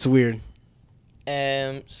it's weird.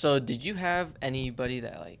 So did you have anybody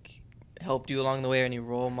that like helped you along the way, or any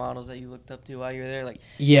role models that you looked up to while you were there, like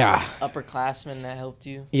upperclassmen that helped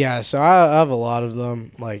you? Yeah, so I have a lot of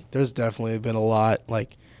them. Like there's definitely been a lot,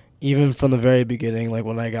 like even from the very beginning, like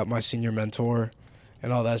when I got my senior mentor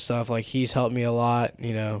and all that stuff, like he's helped me a lot,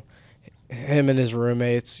 him and his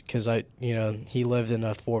roommates, because he lived in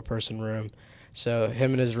a 4-person room. So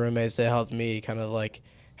him and his roommates, they helped me kind of like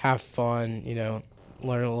have fun,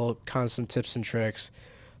 learn a little kind of some tips and tricks,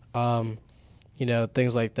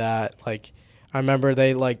 things like that. Like I remember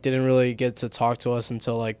they like didn't really get to talk to us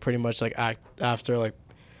until like pretty much like after like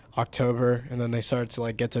October, and then they started to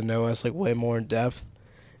like get to know us like way more in depth.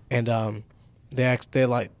 And they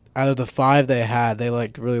like out of the 5 they had, they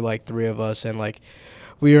like really liked 3 of us, and like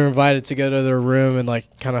we were invited to go to their room and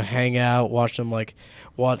like kind of hang out, watch them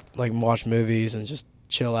watch movies and just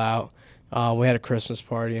chill out. We had a Christmas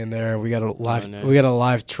party in there. We got a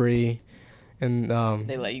live tree, and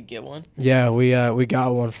they let you get one. Yeah, we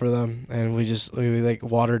got one for them, and we like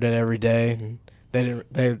watered it every day, and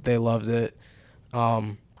they loved it.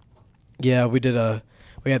 Yeah,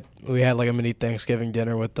 we had like a mini Thanksgiving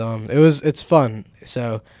dinner with them. It's fun.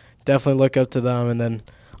 So definitely look up to them, and then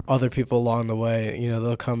other people along the way,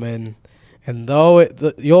 they'll come in, and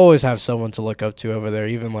you always have someone to look up to over there,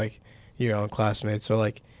 even like your own classmates, or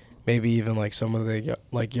like maybe even like some of the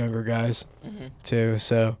like younger guys too.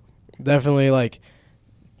 So definitely you're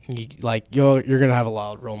gonna have a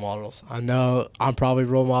lot of role models. I know I'm probably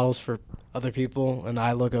role models for other people, and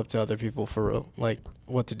I look up to other people for like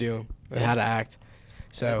what to do and how to act.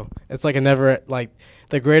 So it's like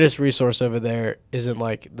the greatest resource over there isn't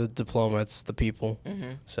like the diploma, it's the people.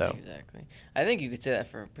 Mm-hmm. So exactly, I think you could say that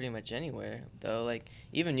for pretty much anywhere though. Like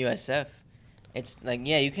even USF, it's like,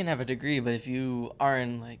 yeah, you can have a degree, but if you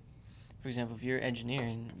aren't like, for example, if you're an engineer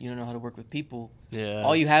and you don't know how to work with people,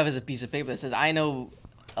 all you have is a piece of paper that says I know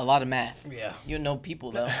a lot of math. Yeah, you know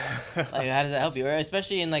people though. Like how does that help you? Or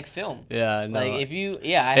especially in like film. Yeah, no. Like if you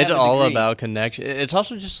it's all about connection. It's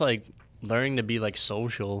also just like learning to be like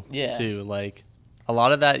social too. Like a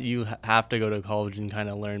lot of that you have to go to college and kind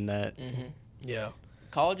of learn that. Yeah,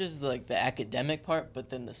 college is like the academic part,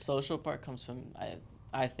 but then the social part comes from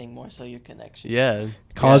I think more so your connections. Yeah.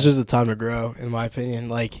 College is the time to grow, in my opinion.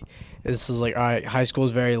 Like, this is like, all right, high school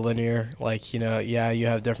is very linear. Like, you know, yeah, you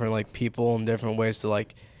have different like people and different ways to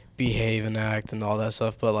like behave and act and all that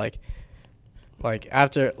stuff. But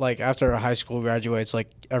after a high school graduates, like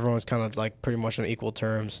everyone's kind of like pretty much on equal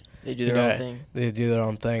terms. They do their own thing. They do their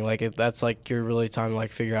own thing. Like that's like your really time to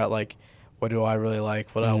like figure out like what do I really like,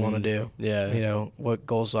 what I want to do. Yeah. You know, what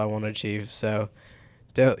goals do I want to achieve. So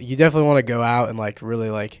you definitely want to go out and like really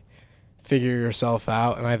like figure yourself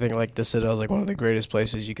out. And I think like the Citadel is like one of the greatest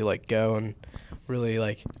places you could like go and really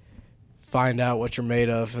like find out what you're made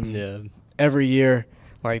of. And every year,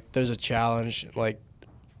 like there's a challenge. Like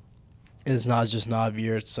it's not just knob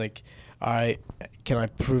year. It's like, all right, can I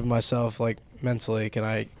prove myself like mentally? Can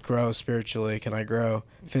I grow spiritually? Can I grow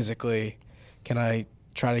physically? Can I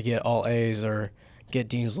try to get all A's or get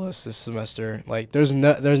Dean's List this semester? Like there's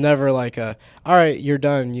never like a, all right, you're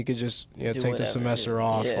done. You could just take the semester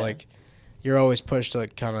off. Yeah. Like you're always pushed to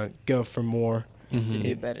like, kind of go for more. To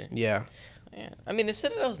do better. Yeah. Yeah. I mean, the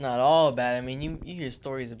Citadel's not all bad. I mean, you hear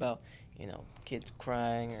stories about, kids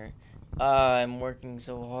crying or, I'm working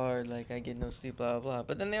so hard, like I get no sleep, blah, blah, blah.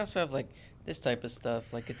 But then they also have like this type of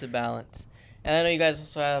stuff, like it's a balance. And I know you guys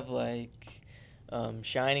also have like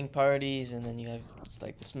shining parties, and then you have it's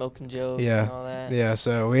like the smoking jokes and all that. Yeah,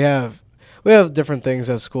 so we have different things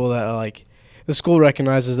at school that are like the school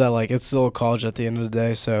recognizes that like it's still a college at the end of the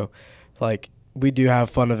day. So like we do have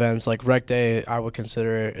fun events like Rec Day. I would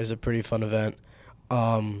consider it as a pretty fun event.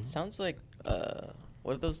 Sounds like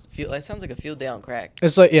what are those? It sounds like a field day on crack.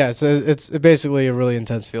 It's like it's basically a really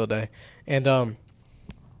intense field day, and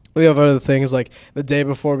we have other things like the day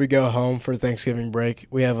before we go home for Thanksgiving break.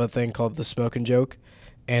 We have a thing called the Smoke and Joke,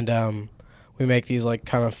 and we make these like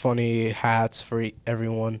kind of funny hats for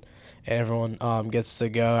everyone, and everyone gets to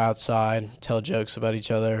go outside, tell jokes about each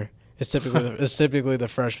other. It's typically the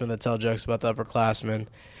freshmen that tell jokes about the upperclassmen,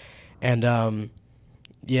 and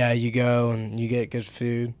you go and you get good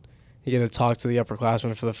food. You get to talk to the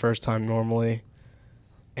upperclassmen for the first time normally.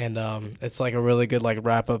 And it's like a really good like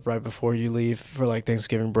wrap up right before you leave for like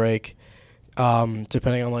Thanksgiving break.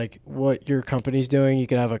 Depending on like what your company's doing, you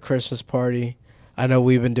can have a Christmas party. I know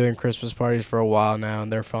we've been doing Christmas parties for a while now,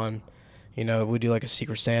 and they're fun. We do like a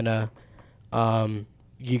Secret Santa.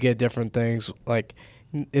 You get different things. Like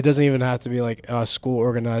it doesn't even have to be like a school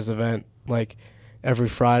organized event. Like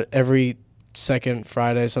every second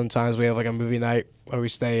Friday, sometimes we have like a movie night where we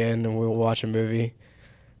stay in and we'll watch a movie.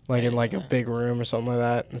 Like in like a big room or something like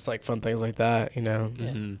that. It's like fun things like that, Yeah.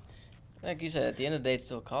 Mm-hmm. Like you said, at the end of the day, it's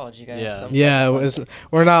still college. You gotta have some. Yeah,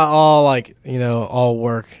 we're not all like all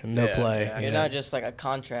work, no play. Yeah. You're not just like a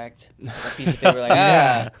contract, a piece of paper.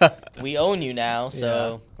 Like we own you now,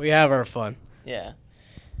 so we have our fun. Yeah.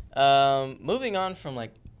 Moving on from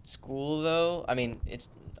like school though, I mean it's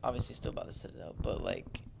obviously still about the Citadel, but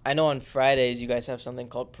like I know on Fridays you guys have something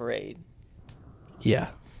called parade.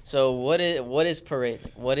 Yeah. So what is parade?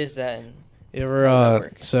 What is that?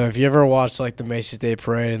 So if you ever watch like the Macy's Day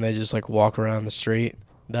Parade and they just like walk around the street,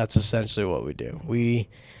 that's essentially what we do.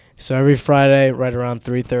 So every Friday right around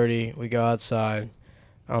 3:30 we go outside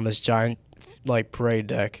on this giant like parade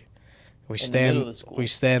deck. We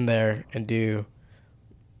stand there and do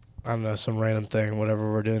I don't know, some random thing,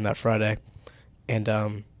 whatever we're doing that Friday. And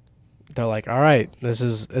they're like, "All right,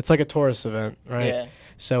 it's like a tourist event, right?" Yeah.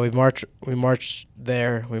 So we march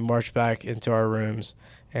there, we march back into our rooms,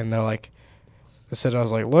 and they're like, I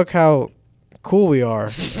was like, look how cool we are.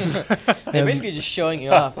 They're basically just showing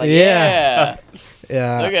you off. Like, yeah.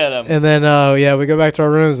 Look at them. And then, we go back to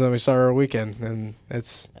our rooms, and then we start our weekend, and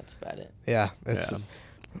that's about it. Yeah.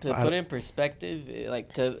 To put it in perspective,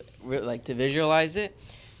 to visualize it,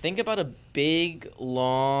 think about a big,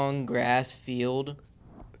 long grass field.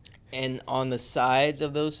 And on the sides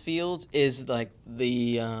of those fields is like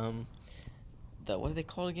the what are they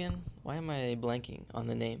called again? Why am I blanking on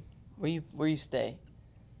the name? Where you stay?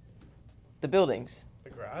 The buildings. The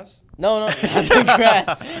grass? No, not the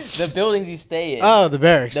grass. The buildings you stay in. Oh, the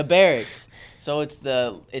barracks. The barracks. So it's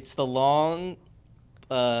the long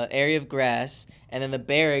area of grass, and then the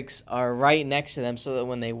barracks are right next to them, so that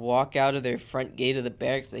when they walk out of their front gate of the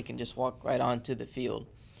barracks, they can just walk right onto the field.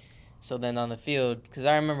 So then on the field, because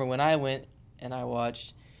I remember when I went and I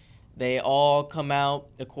watched, they all come out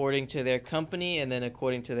according to their company and then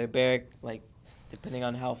according to their barrack, like depending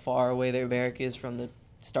on how far away their barrack is from the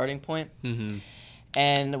starting point. Mm-hmm.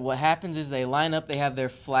 And what happens is they line up, they have their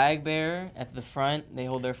flag bearer at the front, they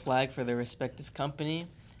hold their flag for their respective company,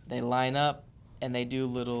 they line up and they do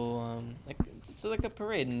little, it's like a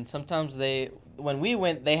parade. And sometimes when we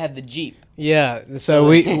went, they had the Jeep. Yeah, so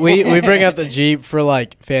we bring out the Jeep for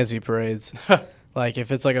like fancy parades. Like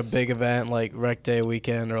if it's like a big event like Rec Day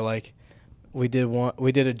weekend, or like we did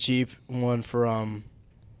a Jeep one for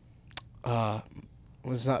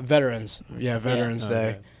was not Veterans. Yeah, Veterans Day.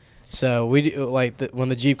 Okay. So we do, like when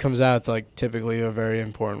the Jeep comes out, it's like typically a very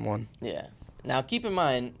important one. Yeah. Now keep in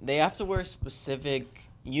mind they have to wear specific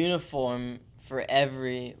uniform for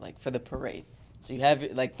for the parade. So you have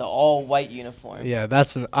like the all white uniform. Yeah,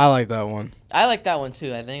 I like that one. I like that one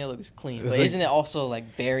too. I think it looks clean. It's But like- isn't it also like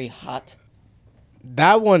very hot?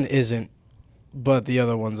 That one isn't, but the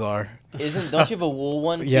other ones are. Don't you have a wool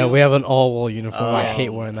one too? Yeah, we have an all wool uniform. I Oh, hate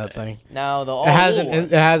wearing that thing. Now the all It has wool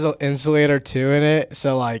it has an insulator too in it,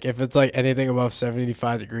 so like if it's like anything above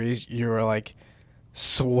 75 degrees, you're like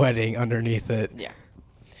sweating underneath it. Yeah.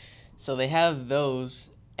 So they have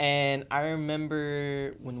those, and I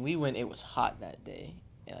remember when we went, it was hot that day.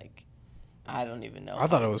 Like, I don't even know. I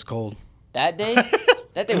thought it was cold. That day?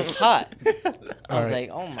 That day was hot. I was Alright. like,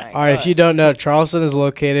 oh my god. All right, if you don't know, Charleston is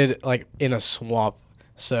located like in a swamp,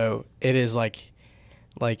 so it is like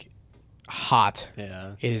hot.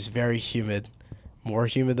 Yeah. It is very humid, more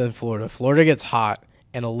humid than Florida. Florida gets hot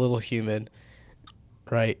and a little humid,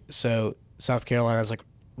 right? So South Carolina is like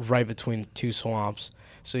right between two swamps.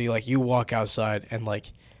 So you walk outside and like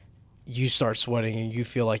you start sweating and you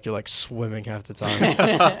feel like you're like swimming half the time.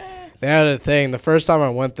 They had a thing. The first time I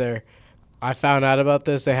went there, I found out about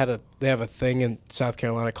this. They have a thing in South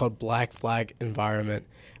Carolina called Black Flag environment,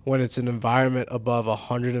 when it's an environment above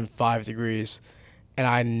 105 degrees. And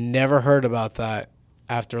I never heard about that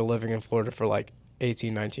after living in Florida for like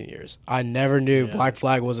 18, 19 years. I never knew Black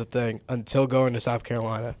Flag was a thing until going to South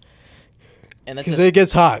Carolina. And that's Because it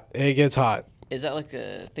gets hot. It gets hot. is that like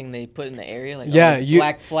a thing they put in the area? Like, Yeah, it's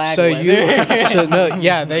Black Flag So weather?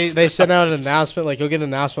 they send out an announcement. Like you'll get an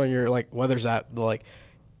announcement on your like weather's at like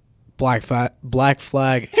Black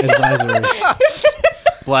Flag advisory.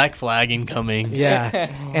 Black flag incoming. Yeah,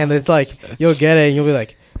 and it's like you'll get it and you'll be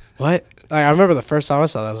like, what? Like, I remember the first time I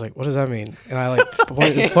saw that, I was like, what does that mean? And I like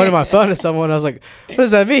pointed my phone at someone. I was like, what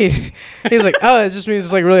does that mean? He was like, oh, it just means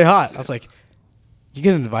it's like really hot. I was like, you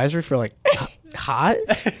get an advisory for like hot?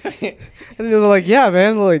 And they're like, yeah,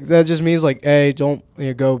 man. Like that just means like, hey, don't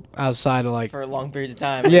go outside or like. For long periods of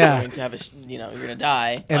time. Yeah. You're going to have you're going to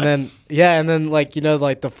die. And then like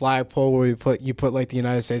like the flagpole where you put like the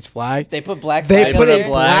United States flag. They put Black They Flag put up a there?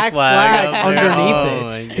 black flag flag up there. underneath Oh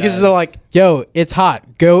my it because God. they're like, yo, it's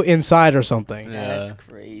hot. Go inside or something. Yeah. That's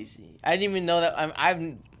crazy. I didn't even know that. I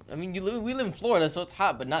mean, we live in Florida, so it's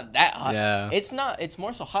hot, but not that hot. Yeah. It's not. It's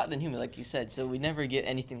more so hot than humid, like you said. So we never get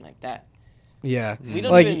anything like that. Yeah. We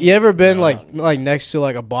don't Like even, you ever been like next to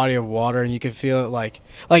like a body of water and you can feel it like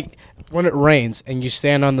when it rains and you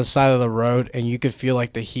stand on the side of the road and you could feel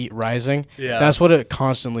like the heat rising. Yeah. That's what it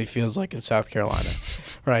constantly feels like in South Carolina.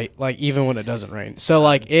 Right? Like even when it doesn't rain. So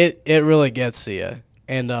like it really gets to you.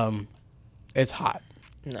 And it's hot.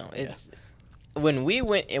 No, it's when we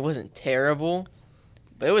went, it wasn't terrible,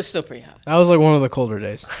 but it was still pretty hot. That was like one of the colder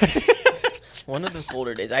days. One of the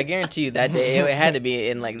colder days. I guarantee you that day it had to be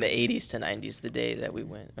in like the 80s to 90s. The day that we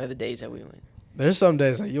went, or the days that we went. There's some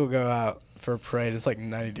days that you'll go out for a parade. It's like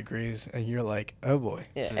 90 degrees, and you're like, oh boy.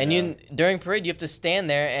 Yeah, and during parade you have to stand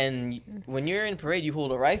there, and when you're in parade you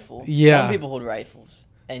hold a rifle. Yeah. Some people hold rifles,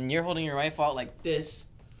 and you're holding your rifle out like this,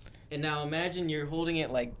 and now imagine you're holding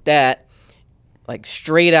it like that, like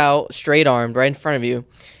straight out, straight armed, right in front of you,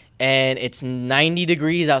 and it's 90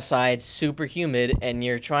 degrees outside, super humid, and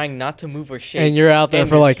you're trying not to move or shake. And you're out there and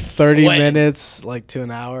for you're like 30 sweating. minutes, like to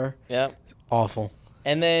an hour. Yep. It's awful.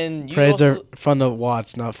 And then you Parades also, are fun to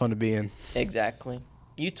watch, not fun to be in. exactly.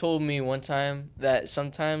 You told me one time that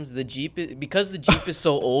sometimes because the Jeep is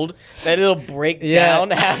so old, that it'll break Yeah.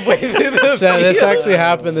 down halfway through the So this field. actually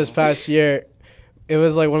happened this past year. It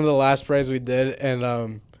was like one of the last parades we did, and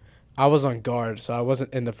I was on guard, so I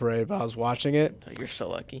wasn't in the parade, but I was watching it. You're so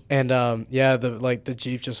lucky. And the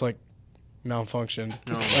Jeep just like malfunctioned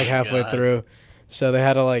like my halfway God. through. So they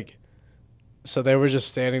had to so they were just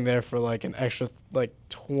standing there for like an extra like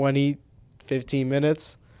 20, 15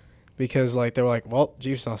 minutes because like they were like, well,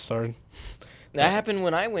 Jeep's not started. That happened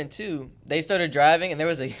when I went too. They started driving, and there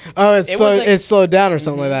was a Oh, It was like- it slowed down or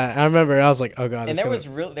something like that. I remember I was like, oh god. and there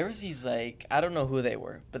was these like, I don't know who they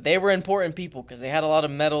were, but they were important people because they had a lot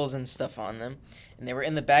of medals and stuff on them, and they were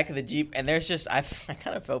in the back of the Jeep. And there's just I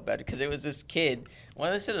kind of felt bad because it was this kid, one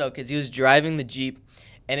of the Citadel kids. He was driving the Jeep,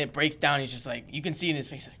 and it breaks down. He's just like, you can see in his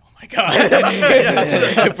face like, oh my god,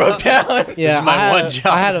 it broke down. Yeah, is my I one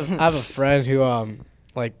job. I have a friend who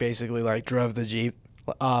like basically like drove the Jeep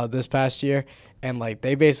this past year, and like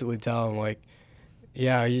they basically tell him like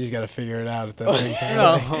Yeah, you just got to figure it out at that thing.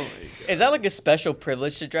 No. Is that like a special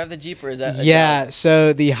privilege to drive the Jeep, or is that? Yeah,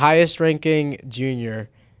 so the highest ranking junior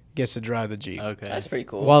gets to drive the Jeep. Okay. That's pretty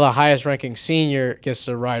cool. While the highest ranking senior gets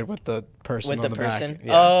to ride with the person with on the the person. back.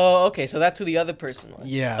 Yeah. Oh, okay. So that's who the other person was.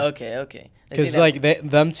 Yeah. Okay. Because like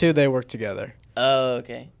them two, they work together. Oh,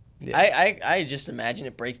 okay. Yeah. I just imagine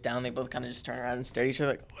it breaks down. They both kind of just turn around and stare at each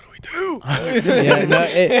other like, what do we do?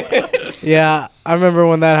 Yeah, I remember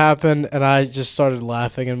when that happened, and I just started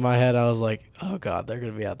laughing in my head. I was like, "Oh God, they're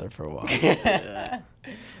gonna be out there for a while."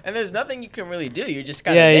 And there's nothing you can really do. You're just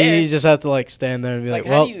kind of Yeah, there. you just have to like stand there and be like,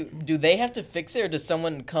 how "Well, do they have to fix it, or does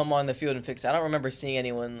someone come on the field and fix it? I don't remember seeing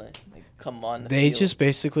anyone like come on the they field. just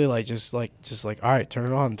basically just like, all right, turn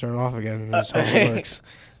it on, turn it off again." And that's how it works.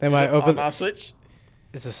 They might open on-off switch.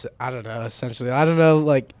 I don't know. Essentially, I don't know.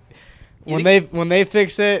 Like when think- they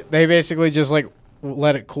fix it, they basically just like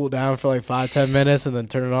let it cool down for like 5-10 minutes and then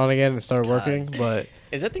turn it on again and start working. But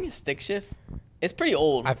is that thing a stick shift? It's pretty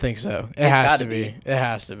old. I think so. It It's has gotta to be. be. It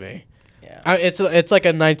has to be. Yeah. It's like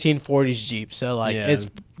a 1940s Jeep, so like Yeah. it's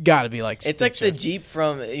got to be like. It's like stick the shift. Jeep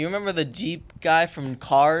from. You remember the Jeep guy from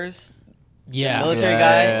Cars? Yeah. The military Yeah,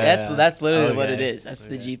 guy. yeah. That's literally what it Okay. is. That's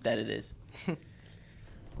the Okay. Jeep that it is.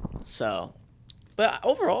 So, but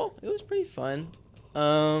overall, it was pretty fun.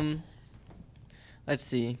 Let's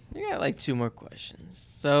see. I got like 2 more questions.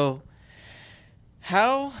 So,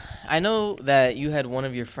 how I know that you had one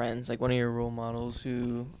of your friends, like one of your role models,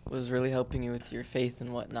 who was really helping you with your faith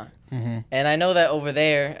and whatnot. Mm-hmm. And I know that over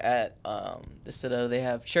there at the Citadel, they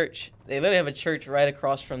have church. They literally have a church right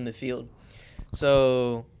across from the field.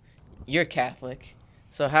 So, you're Catholic.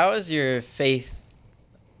 So, how has your faith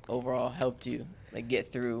overall helped you like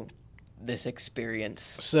get through this experience?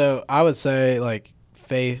 So I would say like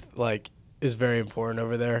faith like is very important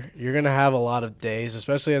over there. You're gonna have a lot of days,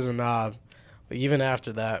 especially as a knob, but even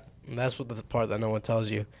after that, and that's what the part that no one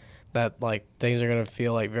tells you, that like things are gonna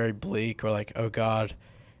feel like very bleak or like, oh God,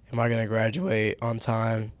 am I gonna graduate on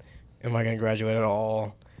time? Am I gonna graduate at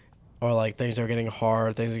all? Or like things are getting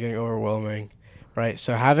hard, things are getting overwhelming, right?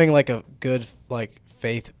 So having like a good like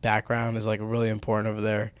faith background is like really important over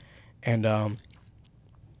there, and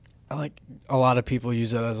like a lot of people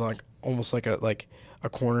use it as like almost like a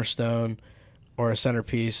cornerstone or a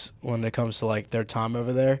centerpiece when it comes to like their time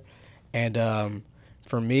over there. And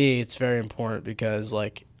for me, it's very important because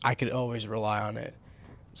like I could always rely on it.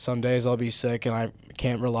 Some days I'll be sick and I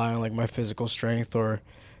can't rely on like my physical strength, or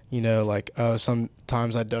like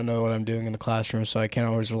sometimes I don't know what I'm doing in the classroom, so I can't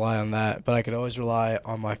always rely on that. But I could always rely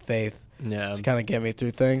on my faith to kind of get me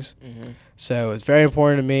through things. Mm-hmm. So it's very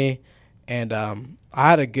important to me. And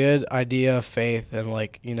I had a good idea of faith and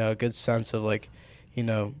like, a good sense of like,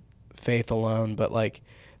 faith alone. But like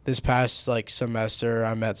this past like semester,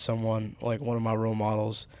 I met someone, like one of my role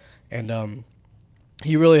models, and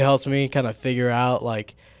he really helped me kind of figure out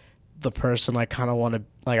like the person I kind of want to,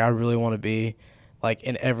 like I really want to be, like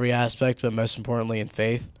in every aspect, but most importantly in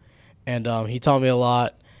faith. And he taught me a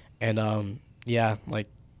lot. And yeah, like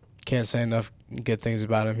can't say enough good things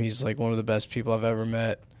about him. He's like one of the best people I've ever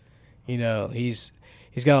met.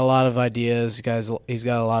 He's got a lot of ideas. He's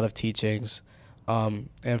got a lot of teachings. And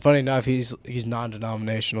funny enough, he's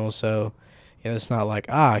non-denominational, so it's not like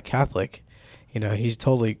Catholic. He's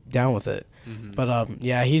totally down with it. Mm-hmm. But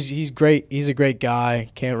yeah, he's great. He's a great guy.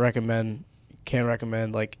 Can't recommend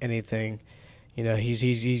like anything.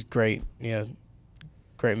 He's great.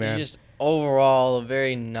 Great man. He's just overall a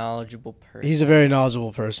very knowledgeable person. He's a very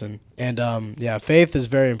knowledgeable person, and yeah, faith is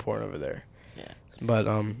very important over there. But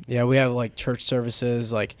yeah, we have like church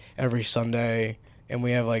services like every Sunday, and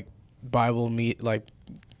we have like Bible we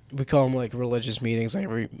call them like religious meetings like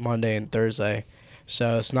every Monday and Thursday.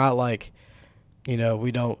 So it's not like we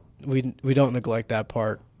don't neglect that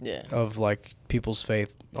part of like people's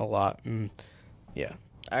faith a lot. And yeah,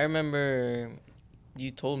 I remember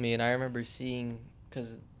you told me, and I remember seeing,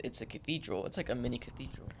 because it's a cathedral. It's like a mini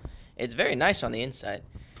cathedral. It's very nice on the inside.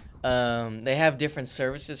 They have different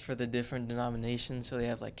services for the different denominations. So they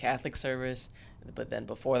have like Catholic service, but then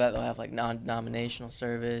before that they'll have like non-denominational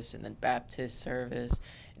service, and then Baptist service.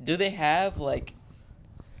 Do they have like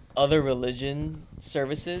other religion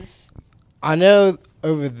services? I know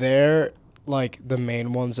over there, like the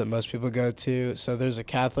main ones that most people go to. So there's a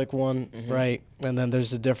Catholic one, mm-hmm. right? And then there's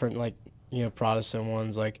the different like Protestant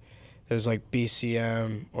ones. Like there's like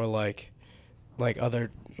BCM or like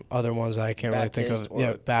other ones I can't Baptist, really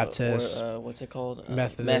think of. Baptist. Or what's it called?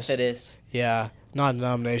 Methodist. Yeah,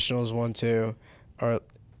 non-denominational is one too, or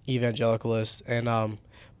evangelicalist. And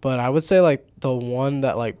but I would say like the one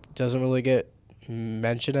that like doesn't really get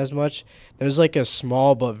mentioned as much. There's like a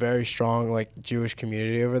small but very strong like Jewish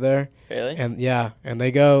community over there. Really? And and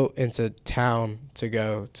they go into town to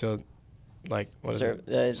go to like what is it?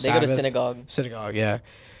 They Sabbath? go to synagogue. Synagogue, yeah.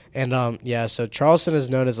 And so Charleston is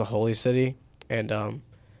known as the Holy City, and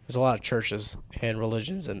there's a lot of churches and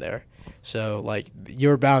religions in there. So like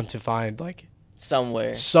you're bound to find like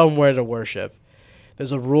somewhere to worship.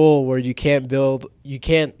 There's a rule where you can't build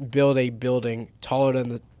a building taller than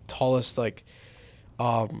the tallest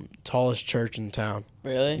church in town.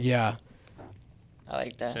 Really? Yeah. I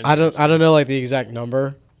like that. I don't know like the exact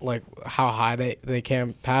number, like how high they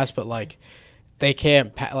can pass, but like they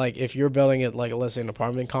can't like if you're building it like let's say an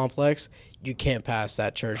apartment complex, you can't pass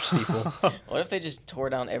that church steeple. What if they just tore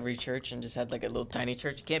down every church and just had like a little tiny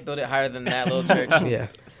church? You can't build it higher than that little church. Yeah.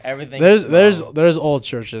 Everything. There's old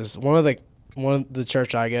churches. One of the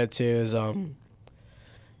church I go to is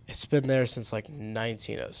it's been there since like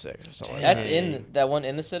 1906 or something. That's in that one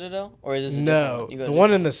in the Citadel, or is this no? The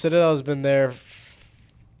one in the Citadel has been there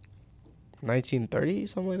 1930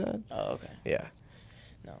 something like that. Oh, okay. Yeah.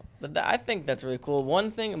 No, but I think that's really cool.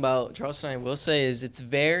 One thing about Charleston I will say is it's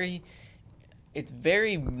very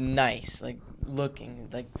nice, like looking,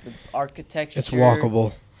 like the architecture. It's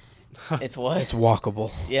walkable. It's what? It's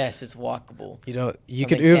walkable. Yes, it's walkable. You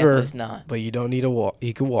can Uber, but you don't need a walk.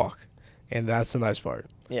 You can walk, and that's the nice part.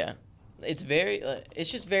 Yeah, it's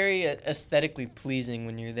just very aesthetically pleasing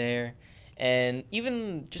when you're there, and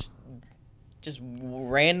even just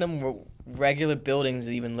random regular buildings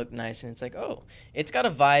that even look nice, and it's like, oh, it's got a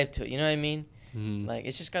vibe to it. You know what I mean? Mm. Like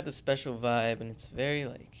it's just got this special vibe, and it's very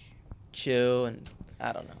like chill, and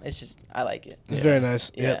I don't know. It's just I like it. It's very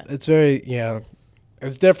nice. Yeah, it's very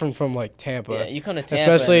It's different from like Tampa. Yeah, you come to Tampa,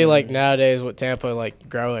 especially like nowadays with Tampa like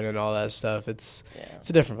growing and all that stuff. It's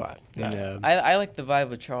a different vibe. Yeah. I like the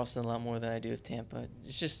vibe of Charleston a lot more than I do of Tampa.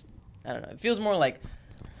 It's just I don't know. It feels more like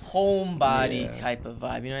homebody type of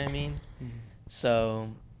vibe. You know what I mean? Mm-hmm. So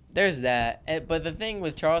there's that. But the thing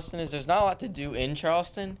with Charleston is there's not a lot to do in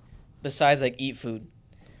Charleston besides like eat food.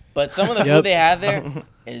 But some of the food they have there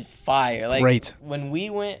is fire. Like great. When we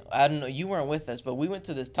went, I don't know, you weren't with us, but we went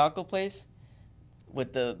to this taco place.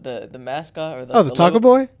 With the mascot or the Taco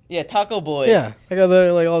Boy? Yeah, Taco Boy. Yeah, I go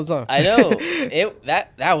there like all the time. I know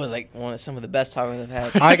that was like some of the best tacos I've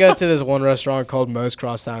had. I go to this one restaurant called Moe's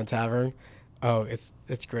Crosstown Tavern. Oh,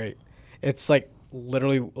 it's great. It's like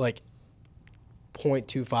literally like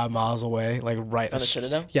 0.25 miles away, like right. On the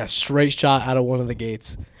Citadel? Yeah, straight shot out of one of the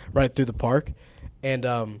gates, right through the park,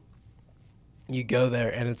 and you go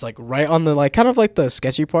there and it's like right on the like kind of like the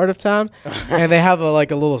sketchy part of town, and they have a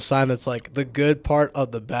little sign that's like the good part of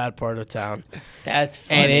the bad part of town. That's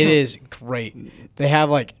funny. And it is great. They have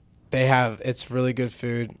it's really good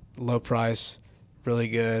food, low price, really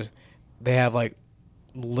good. They have like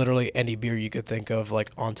literally any beer you could think of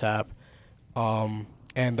like on tap, and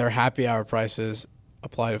their happy hour prices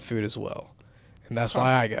apply to food as well. And that's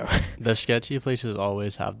why I go. The sketchy places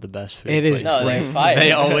always have the best food. It is great.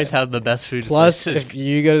 They always have the best food. Plus, places. if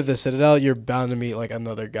you go to the Citadel, you're bound to meet like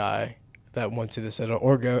another guy that went to the Citadel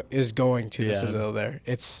or is going to the Citadel there.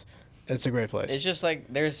 It's a great place. It's just like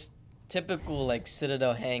there's typical like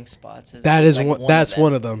Citadel hang spots. That's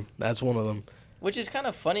one of them. That's one of them. Which is kind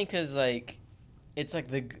of funny because like it's like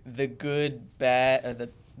the good bad or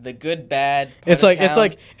the good bad. It's like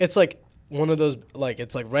one of those, like,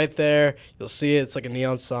 it's like right there, you'll see it, it's like a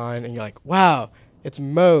neon sign, and you're like, wow, it's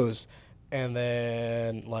Moe's. And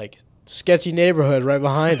then, like, sketchy neighborhood right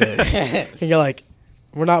behind it. And you're like,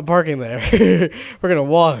 we're not parking there. We're going to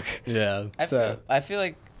walk. Yeah. I feel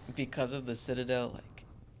like because of the Citadel,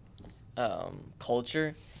 like,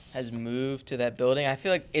 culture has moved to that building, I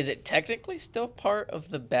feel like, is it technically still part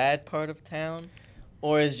of the bad part of town?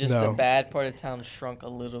 Or is just the bad part of town shrunk a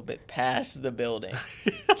little bit past the building?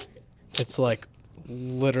 It's like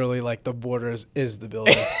literally like the borders is the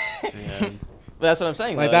building. Yeah. But that's what I'm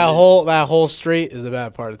saying. Like though. that whole street is the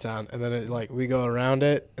bad part of town, and then we go around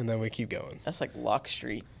it, and then we keep going. That's like Lock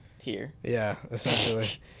Street here. Yeah, essentially.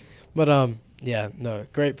 But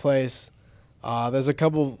great place. There's a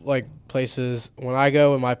couple like places when I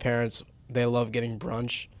go with my parents. They love getting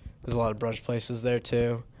brunch. There's a lot of brunch places there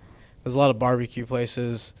too. There's a lot of barbecue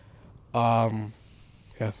places. There's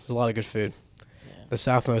a lot of good food. The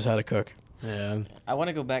South knows how to cook. Yeah. I want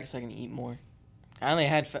to go back so I can eat more. I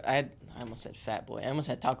almost said Fat Boy. I almost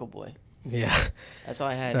had Taco Boy. Yeah. That's all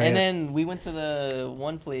I had. And then we went to the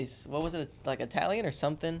one place. What was it? Like Italian or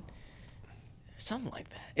something? Something like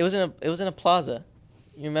that. It was in a plaza.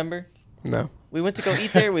 You remember? No. We went to go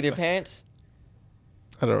eat there with your parents.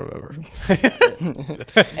 I don't remember.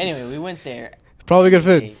 Anyway, we went there. Probably good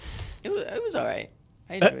food. It was all right.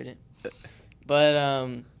 I enjoyed it.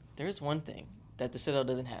 But there's one thing that the Citadel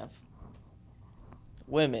doesn't have.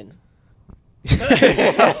 Women.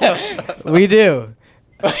 We do.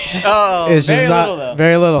 Oh, It's very just not little though.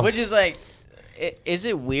 very little. Which is like, is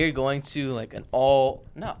it weird going to like an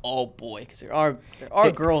not all boy, because there are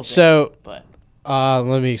girls. So, but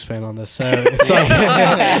let me expand on this. So it's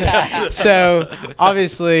like, so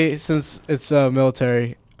obviously, since it's a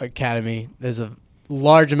military academy, there's a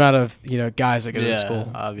large amount of guys that go to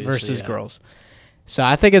school versus girls. So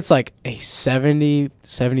I think it's like a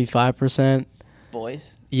 75%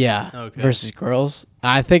 boys. Yeah, versus girls.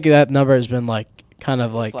 I think that number has been like kind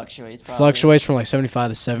of like fluctuates from like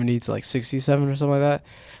 75 to 70 to like 67 or something like that.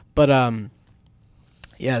 But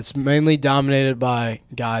yeah, it's mainly dominated by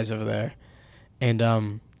guys over there,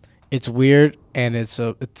 and it's weird, and it's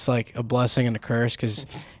like a blessing and a curse because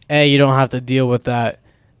A, you don't have to deal with that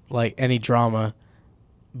like any drama,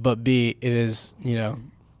 but B, it is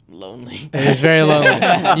lonely. It is very lonely.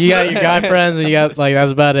 You got your guy friends, and you got like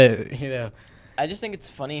that's about it. I just think it's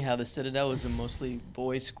funny how the Citadel is a mostly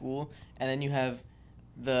boys' school, and then you have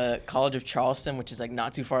the College of Charleston, which is like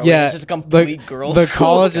not too far away. Yeah, it's just a complete girls' school. The The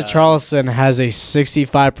College of Charleston has a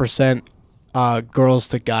 65% girls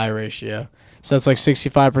to guy ratio. So it's like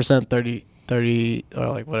 65%, 30, or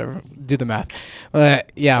like whatever. Do the math.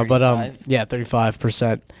 Yeah, 35? But yeah,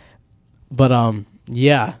 35%. But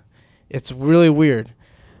yeah, it's really weird.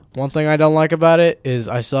 One thing I don't like about it is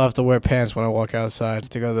I still have to wear pants when I walk outside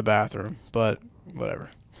to go to the bathroom, but whatever.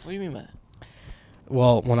 What do you mean by that?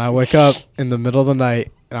 Well, when I wake up in the middle of the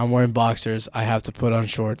night and I'm wearing boxers, I have to put on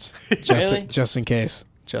shorts just in case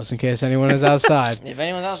anyone is outside. If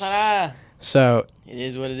anyone's outside, So it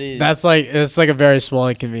is what it is. It's like a very small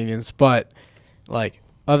inconvenience, but like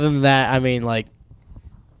other than that, I mean, like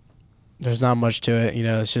there's not much to it.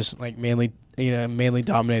 It's just like mainly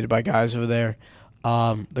dominated by guys over there.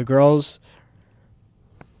 The girls,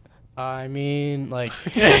 I mean, like,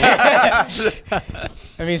 some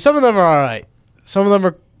of them are all right. Some of them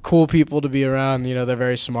are cool people to be around. They're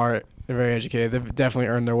very smart. They're very educated. They've definitely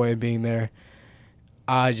earned their way being there.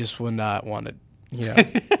 I just would not want to,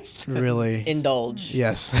 really indulge.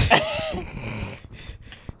 Yes.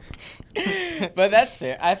 But that's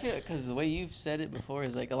fair. I feel because the way you've said it before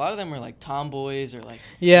is like a lot of them are like tomboys or like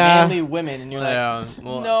manly women, and you're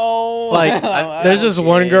no. Like there's this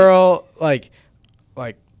one girl like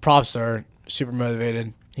props to her, super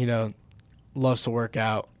motivated. Loves to work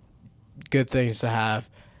out, good things to have,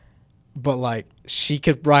 but like she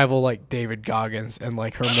could rival like David Goggins and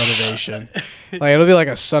like her motivation. Like it'll be like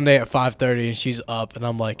a Sunday at 5:30 and she's up, and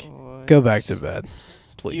I'm like, go back to bed.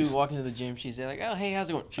 Please. You walk into the gym, she's there like, oh, hey,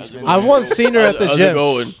 how's it going? I've once seen her at the gym. It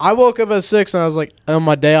going? I woke up at 6 and I was like, on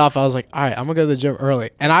my day off, I was like, all right, I'm going to go to the gym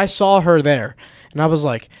early. And I saw her there. And I was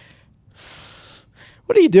like,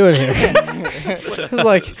 what are you doing here? I was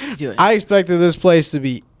like, I expected this place to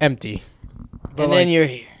be empty. But and then you're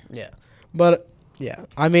here. Yeah. But, yeah,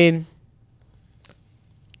 I mean,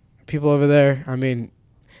 people over there,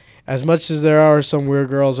 as much as there are some weird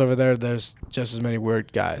girls over there, there's just as many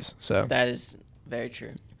weird guys. So that is very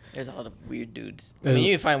true. There's a lot of weird dudes. You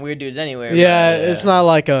can find weird dudes anywhere. Yeah, it's not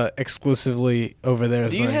like a exclusively over there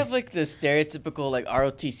thing. Do you have like the stereotypical like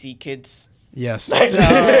ROTC kids? Yes.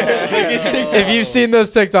 If you've seen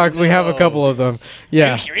those TikToks, we have a couple of them.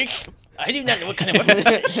 Yeah. I do not know what kind of weapon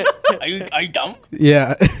this is. Are you dumb?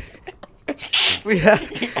 Yeah. We have.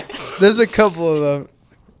 There's a couple of them.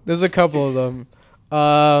 It's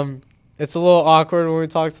a little awkward when we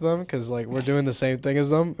talk to them because like we're doing the same thing as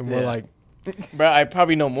them, and we're like, bro, I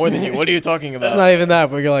probably know more than you. What are you talking about? It's not even that,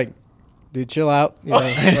 but you're like, dude, chill out.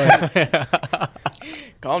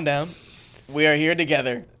 Calm down. We are here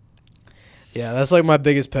together. Yeah, that's like my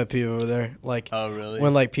biggest pet peeve over there. Like, oh really?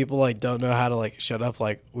 When like people like don't know how to like shut up.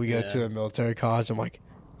 Like we go to a military college. I'm like,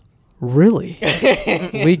 really?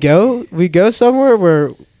 we go somewhere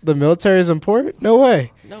where the military is important? No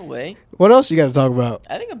way. No way. What else you got to talk about?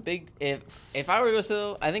 I think if I were to go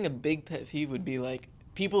to, I think a big pet peeve would be like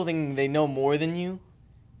people thinking they know more than you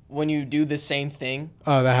when you do the same thing.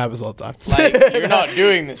 Oh, that happens all the time. Like, you're not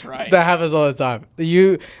doing this right. That happens all the time.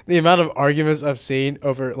 The amount of arguments I've seen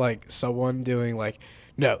over like someone doing like,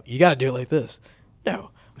 no, you got to do it like this. No,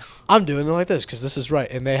 I'm doing it like this because this is right.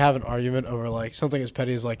 And they have an argument over like something as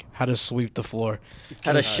petty as like how to sweep the floor.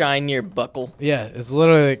 How to shine your buckle. Yeah, it's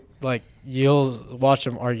literally like you'll watch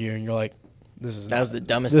them argue and you're like, that was the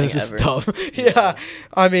dumbest thing ever. This is dumb. Yeah,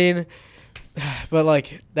 but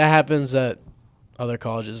like that happens at other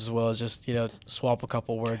colleges as well. As just swap a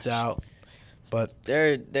couple words out. But no,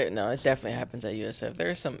 it definitely happens at USF.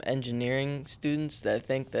 There are some engineering students that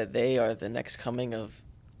think that they are the next coming of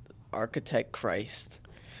architect Christ.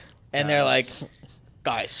 And they're like,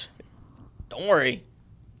 guys, don't worry.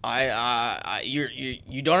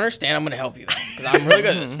 You don't understand. I'm gonna help you because I'm really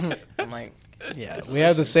good at this. I'm like, yeah, we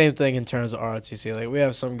have the same thing in terms of ROTC. Like, we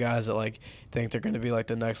have some guys that like think they're gonna be like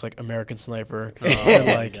the next like American sniper, and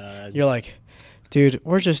like you're like, dude,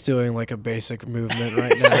 we're just doing like a basic movement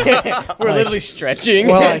right now. we're literally stretching.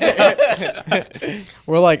 We're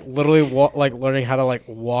like literally like learning how to like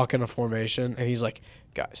walk in a formation, and he's like,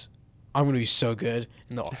 guys, I'm gonna be so good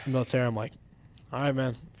in the military. I'm like, all right,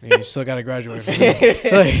 man. You still got to graduate from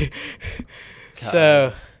it. Like,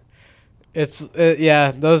 so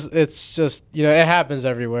it's just, you know, it happens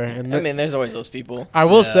everywhere. And I mean, there's always those people. I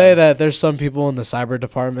will say that there's some people in the cyber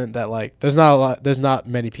department that like, there's not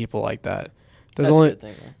many people like that. There's That's only, a good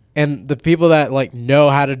thing, man. and the people that like know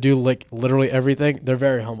how to do like literally everything, they're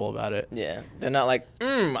very humble about it. Yeah, they're not like,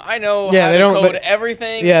 I know how they to don't code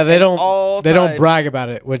everything. Yeah, they don't don't brag about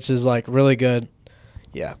it, which is like really good.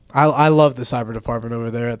 Yeah, I love the cyber department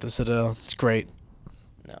over there at the Citadel. It's great.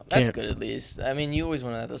 No, that's good at least. I mean, you always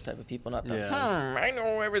want to have those type of people, not the, I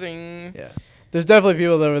know everything. Yeah, there's definitely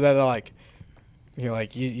people over there that are like, you know,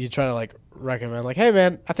 like you try to like recommend, like, hey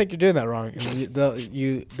man, I think you're doing that wrong.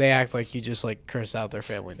 And they act like you just like curse out their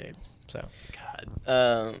family name. So,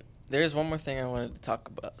 God. There's one more thing I wanted to talk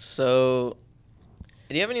about. So,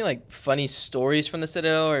 do you have any like funny stories from the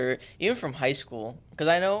Citadel or even from high school? Because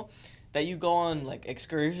I know that you go on like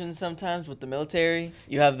excursions sometimes with the military.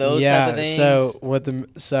 You have those type of things.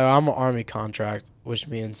 So I'm an Army contract, which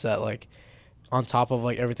means that like on top of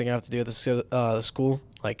like everything I have to do at the school,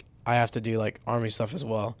 like I have to do like Army stuff as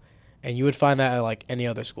well. And you would find that at like any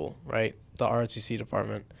other school, right? The ROTC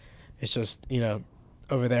department. It's just, you know,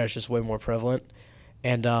 over there it's just way more prevalent.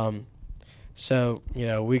 And so, you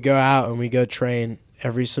know, we go out and we go train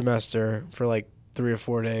every semester for like 3 or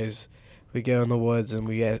 4 days. We go in the woods and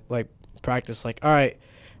we get like practice like, all right,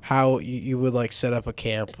 how you would like set up a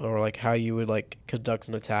camp or like how you would like conduct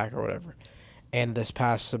an attack or whatever. And this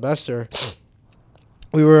past semester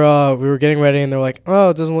we were getting ready and they're like,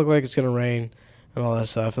 oh, it doesn't look like it's gonna rain and all that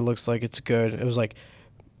stuff. It looks like it's good. It was like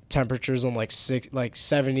temperatures on like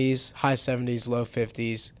 70s, high 70s, low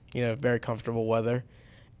 50s, you know, very comfortable weather.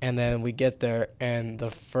 And then we get there and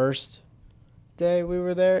the first day we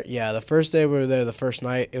were there, the first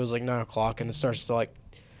night, it was like 9 o'clock and it starts to like,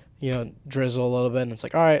 you know, drizzle a little bit and it's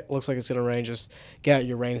like, all right, looks like it's gonna rain. Just get out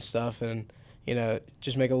your rain stuff and, you know,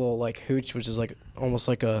 just make a little like hooch, which is like almost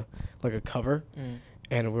like a cover.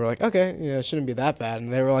 And we were like, okay, you know, it shouldn't be that bad.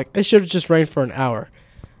 And they were like, it should have just rained for an hour.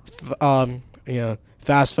 You know,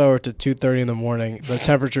 fast forward to 2:30 in the morning, the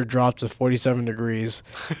temperature dropped to 47 degrees,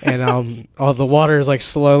 and all the water is like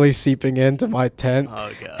slowly seeping into my tent.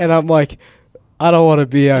 Oh God. And I'm like, I don't want to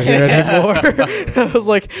be out here anymore. I was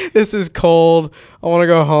like, this is cold. I want to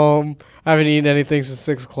go home. I haven't eaten anything since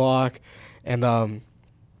 6 o'clock. And,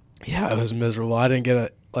 yeah, it was miserable. I didn't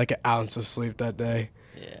get an ounce of sleep that day.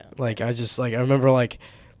 Yeah. Like, I remember, like,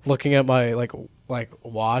 looking at my, like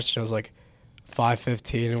watch, and it was, like,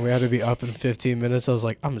 5:15, and we had to be up in 15 minutes. I was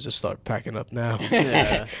like, I'm going to just start packing up now.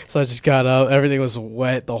 Yeah. So I just got up. Everything was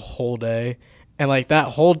wet the whole day. And, like,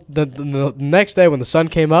 the next day when the sun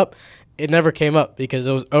came up, it never came up because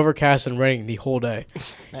it was overcast and raining the whole day.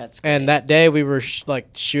 That's great. And that day we were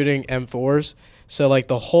shooting M4s. So like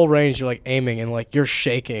the whole range you're like aiming and like you're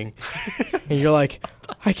shaking. And you're like,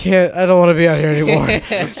 I don't want to be out here anymore.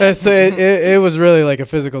 And so it was really like a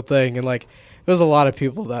physical thing. And like there was a lot of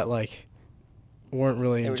people that like weren't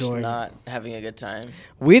really enjoying. They were just not having a good time.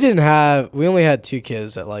 We only had 2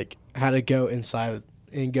 kids that like had to go inside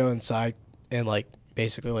and like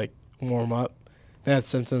basically like warm up. They had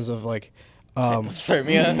symptoms of like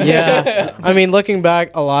hypothermia. Yeah. I mean, looking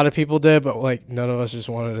back, a lot of people did, but like none of us just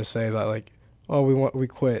wanted to say that like, oh, we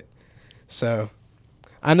quit. So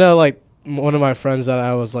I know like one of my friends that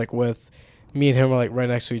I was like with, me and him were like right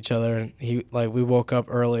next to each other, and he like we woke up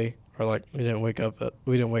early, or like we didn't wake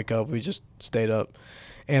up, we just stayed up,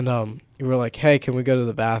 and we were like, hey, can we go to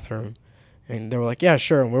the bathroom? And they were like, yeah,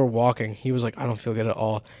 sure. And we were walking. He was like, I don't feel good at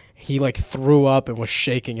all. He like threw up and was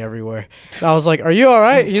shaking everywhere. And I was like, are you all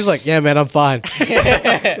right? He's like, yeah, man, I'm fine.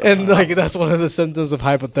 And like that's one of the symptoms of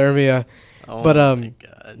hypothermia. Oh but my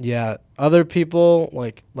God. Yeah, other people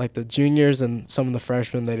like the juniors and some of the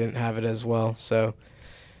freshmen, they didn't have it as well. So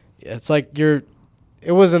yeah, it's like it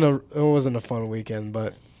wasn't a fun weekend,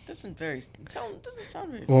 but Doesn't sound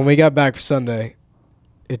very when we got back Sunday,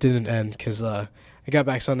 it didn't end because I got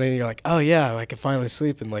back Sunday and you're like, oh yeah, I can finally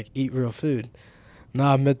sleep and like eat real food.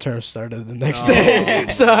 Nah, midterm started the next day,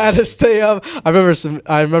 so I had to stay up. I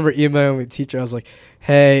remember emailing my teacher. I was like,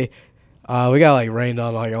 "Hey, we got like rained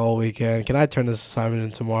on like all weekend. Can I turn this assignment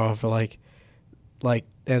in tomorrow for like like,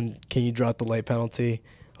 and can you drop the late penalty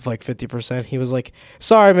of like 50%? He was like,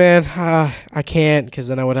 sorry, man, I can't, because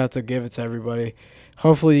then I would have to give it to everybody.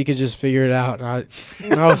 Hopefully you could just figure it out.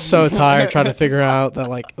 And I was so tired trying to figure out that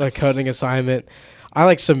like the coding assignment. I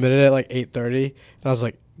like submitted it at like 8:30, and I was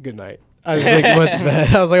like, good night. I was like, went to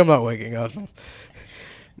bed. I was like, I'm not waking up.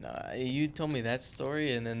 Nah, you told me that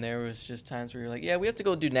story, and then there was just times where you're like, yeah, we have to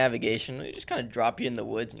go do navigation. We just kind of drop you in the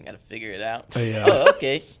woods, and you got to figure it out. Yeah. Oh,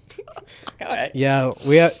 okay. All right. Yeah,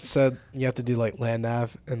 said you have to do like land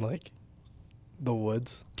nav in like the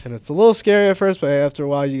woods, and it's a little scary at first, but after a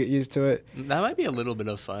while you get used to it. That might be a little bit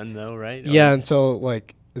of fun though, right? Yeah, until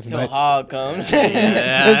like it's Until night. hog comes.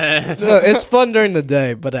 Yeah. No, it's fun during the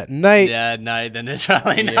day, but at night, Yeah, at night, then it's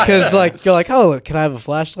probably not. because like you're like, oh, look, can I have a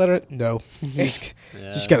flashlight? Or no, you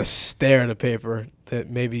just gotta stare at a paper that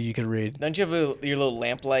maybe you could read. Don't you have your little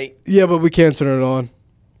lamp light? Yeah, but we can't turn it on.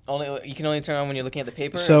 You can only turn it on when you're looking at the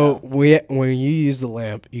paper? So or no? when you use the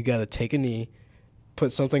lamp, you gotta take a knee,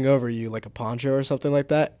 put something over you like a poncho or something like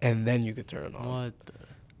that, and then you could turn it on. What the?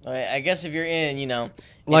 I guess if you're in,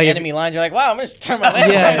 Like if- enemy lines, you're like, wow, I'm going to turn my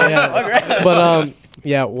lamp Yeah. on. But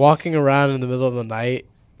yeah, walking around in the middle of the night,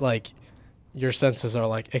 like your senses are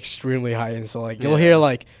like extremely heightened. So like you'll hear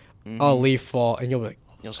like a leaf fall, and you'll be like,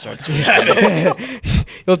 You'll start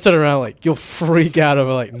you'll turn around, like you'll freak out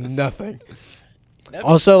over like nothing.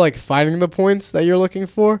 Also, like finding the points that you're looking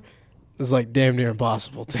for is like damn near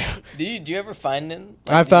impossible too. Do you ever find them?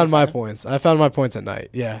 I found my points. I found my points at night.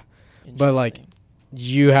 Yeah, but like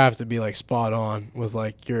you have to be like spot on with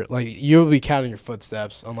like your like you'll be counting your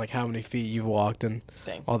footsteps on like how many feet you've walked and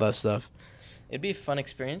all that stuff. It'd be a fun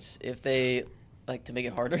experience if they like to make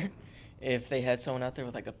it harder. If they had someone out there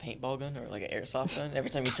with like a paintball gun or like an airsoft gun,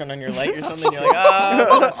 every time you turn on your light or something, you're like,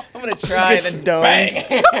 I'm gonna try, and then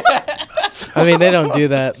bang. I mean, they don't do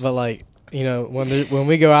that, but like when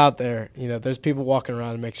we go out there, there's people walking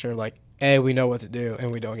around and make sure like A, we know what to do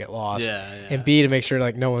and we don't get lost. Yeah. And B, to make sure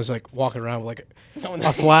like no one's like walking around with like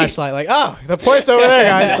a flashlight, like, oh, the point's over there,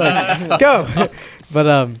 guys. Like, go.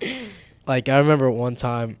 But like I remember one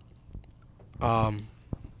time,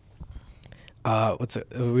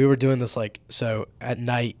 we were doing this like, so at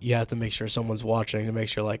night you have to make sure someone's watching to make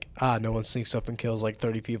sure like no one sneaks up and kills like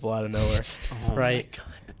 30 people out of nowhere, right?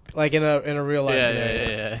 Like in a real life scenario.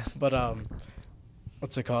 Yeah. But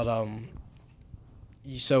what's it called?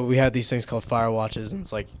 So we had these things called fire watches, and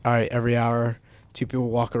it's like, all right, every hour, 2 people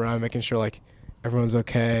walk around making sure like everyone's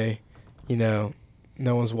okay. No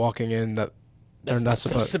one's walking in that they're not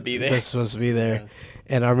supposed to be there. They're supposed to be there. Yeah.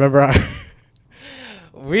 And I remember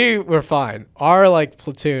we were fine. Our like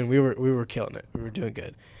platoon, we were killing it. We were doing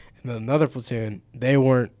good. And then another platoon, they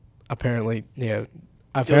weren't apparently they're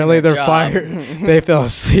fired. They fell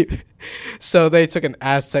asleep. So they took an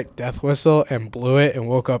Aztec death whistle and blew it and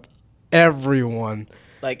woke up everyone.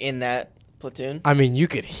 Like in that platoon? I mean, you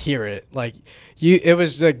could hear it. Like it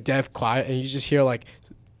was like death quiet, and you just hear like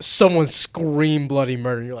someone scream bloody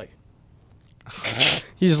murder. And you're like,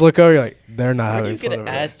 you just look over. You're like, they're not having fun. Where do you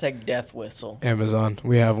get an Aztec death whistle? Amazon.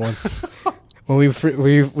 We have one. When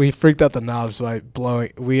we freaked out the knobs by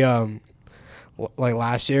blowing. We like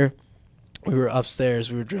last year, we were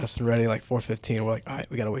upstairs. We were dressed and ready like 4:15. We're like, all right,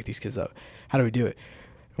 we gotta wake these kids up. How do we do it?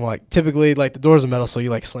 And we're like, typically like the doors are metal, so you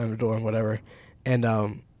like slam the door and whatever. And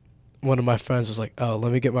one of my friends was like, oh,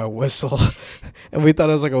 let me get my whistle. And we thought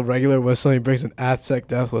it was like a regular whistle. And he brings an Aztec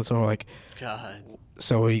death whistle. And we're like, God.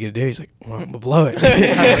 So what are you gonna do? He's like, well, I'm gonna blow it.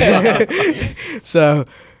 So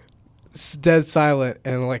it's dead silent,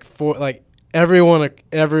 and like everyone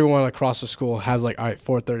across the school has like, all right,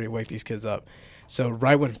 4:30, wake these kids up. So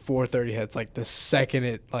right when 4:30 hits, like the second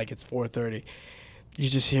it's 4:30, you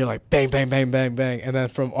just hear like bang, bang, bang, bang, bang, and then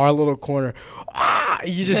from our little corner,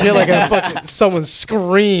 you just hear like a fucking someone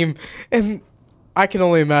scream, and I can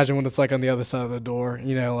only imagine what it's like on the other side of the door.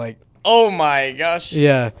 Like, oh my gosh.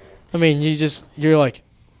 Yeah. I mean, you're like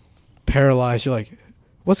paralyzed. You're like,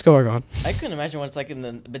 what's going on? I couldn't imagine what it's like in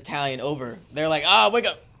the battalion over. They're like, wake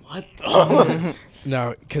up. What the?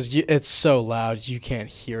 No, because it's so loud you can't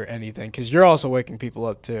hear anything. Because you're also waking people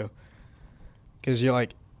up too. Because you're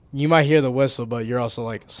like, you might hear the whistle, but you're also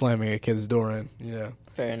like slamming a kid's door in.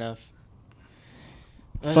 Fair enough.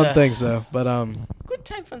 Fun things though, but good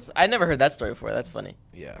time, fun. I never heard that story before. That's funny.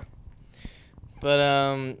 Yeah. But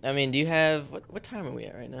I mean, do you have what time are we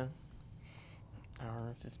at right now?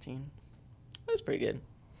 Hour 15. That's pretty good.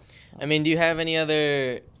 I mean, do you have any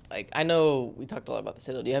other, like, I know we talked a lot about the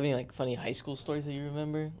Citadel. Do you have any like funny high school stories that you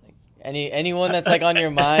remember, like Anyone that's like on your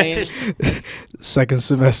mind? Second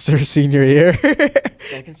semester senior year.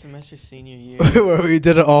 Second semester senior year. Where we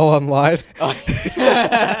did it all online.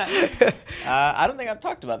 I don't think I've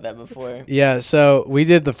talked about that before. Yeah, so we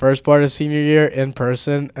did the first part of senior year in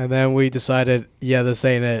person, and then we decided, this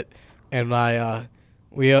ain't it. And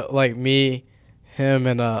me, him,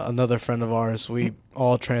 and another friend of ours, we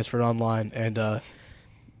all transferred online and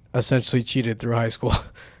essentially cheated through high school.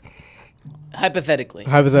 Hypothetically,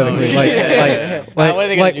 what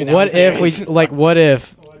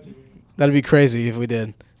if that'd be crazy if we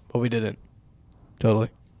did, but we didn't. Totally.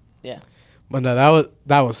 Yeah. But no,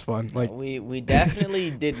 that was fun. Like we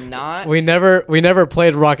definitely did not. We never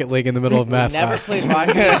played Rocket League in the middle of math class. We never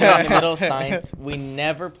played Rocket League during the middle of science. We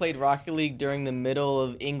never played Rocket League during the middle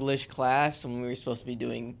of English class when we were supposed to be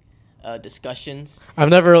doing discussions. I've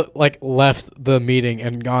never left the meeting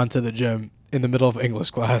and gone to the gym in the middle of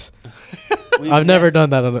English class. I've never done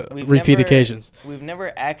that on repeat occasions. We've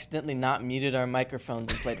never accidentally not muted our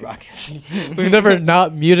microphones and played Rocket League. We've never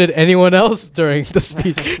not muted anyone else during the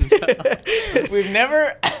speech. We've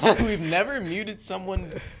never muted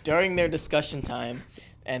someone during their discussion time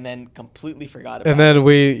and then completely forgot about it.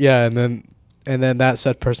 And then that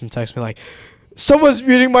said person texted me like, someone's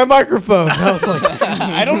muting my microphone. And I was like,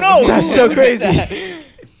 I don't know. That's so crazy.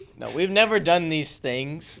 No, we've never done these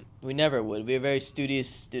things. We never would. We are very studious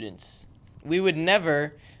students. We would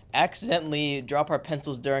never accidentally drop our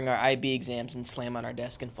pencils during our IB exams and slam on our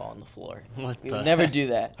desk and fall on the floor. We would never do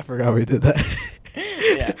that. I forgot we did that.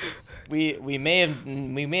 Yeah. We may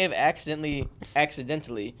have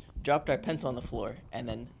accidentally dropped our pencil on the floor and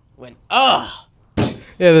then went, "Ah!"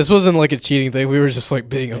 Yeah, this wasn't like a cheating thing. We were just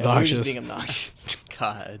being obnoxious. We were just being obnoxious.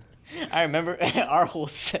 God. I remember our whole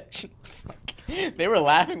section was they were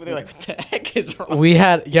laughing, but they were like, "What the heck is wrong?"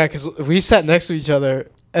 Because we sat next to each other.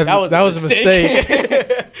 And that was a mistake.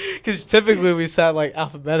 Because typically we sat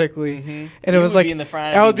alphabetically, and it was be in the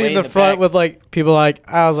front, I would be in the front with people I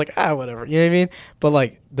was whatever, you know what I mean?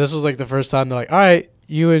 But this was the first time they're like, all right,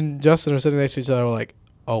 you and Justin are sitting next to each other. We're like,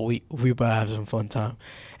 oh, we better have some fun time.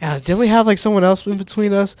 And didn't we have someone else in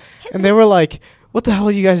between us? And they were like, what the hell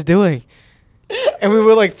are you guys doing? And we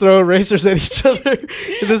would throw erasers at each other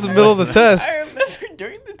in the middle of the test. I remember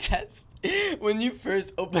during the test when you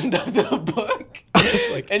first opened up the book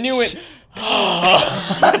and you went, and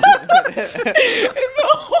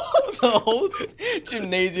the whole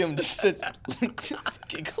gymnasium just sits just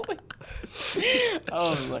giggling. I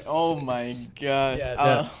was like, oh my gosh.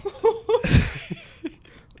 Yeah,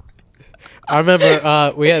 I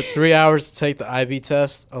remember we had 3 hours to take the IB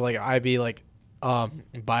test,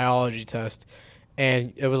 biology test,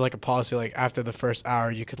 and it was a policy after the first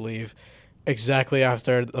hour you could leave. Exactly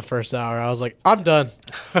after the first hour, I was like, I'm done.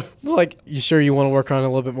 They're you sure you want to work on it a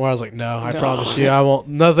little bit more? I was like, no, I promise you, I won't.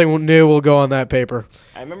 Nothing new will go on that paper.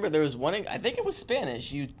 I remember there was one, I think it was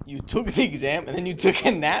Spanish. You took the exam and then you took a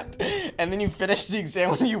nap and then you finished the exam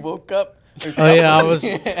when you woke up. Oh yeah, I was.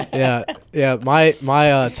 Yeah.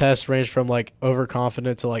 My test ranged from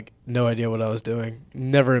overconfident to no idea what I was doing.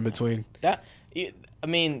 Never in between. That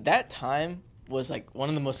time was one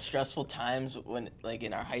of the most stressful times when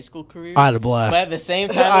in our high school careers. I had a blast. But at the same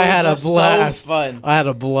time, it was so fun. I had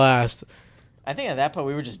a blast. I think at that point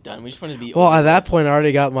we were just done. We just wanted to be. Well, at that point, I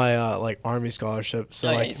already got my Army scholarship,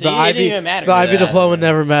 so so the it didn't IB even matter. The IB diploma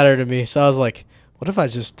never mattered to me. So I was like, what if I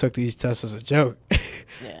just took these tests as a joke?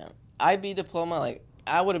 Yeah, IB diploma,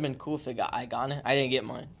 I would have been cool if I got it. I didn't get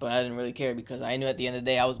mine, but I didn't really care because I knew at the end of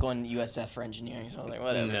the day I was going to USF for engineering. So I was like,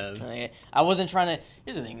 whatever. No. I wasn't trying to.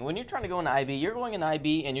 Here's the thing: when you're trying to go into IB, you're going in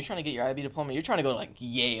IB and you're trying to get your IB diploma. You're trying to go to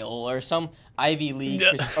Yale or some Ivy League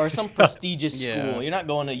or some prestigious school. You're not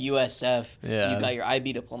going to USF. Yeah. You got your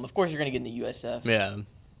IB diploma. Of course, you're going to get into USF. Yeah.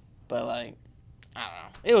 But I don't know.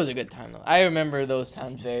 It was a good time though. I remember those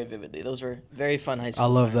times very vividly. Those were very fun high school. I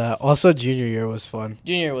love times. that. Also, junior year was fun.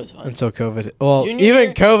 Junior year was fun until COVID. Well,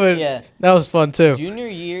 COVID, yeah, that was fun too. Junior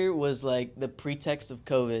year was the pretext of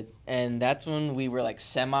COVID, and that's when we were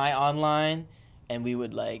semi-online, and we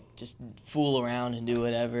would just fool around and do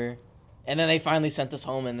whatever. And then they finally sent us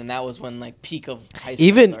home, and then that was when peak of high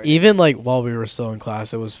school started. Even while we were still in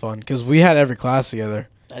class, it was fun because we had every class together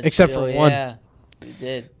except for one. Yeah, we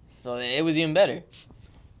did. So it was even better.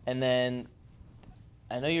 And then,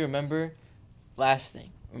 I know you remember, last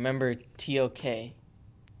thing. Remember TOK.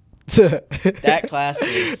 That class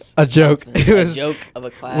was a joke. It was a joke of a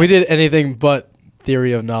class. We did anything but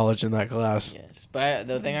theory of knowledge in that class. Yes. But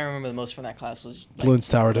the thing I remember the most from that class was Balloons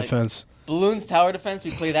Tower Defense. Balloons Tower Defense. We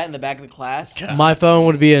played that in the back of the class. God. My phone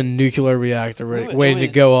would be a nuclear reactor waiting to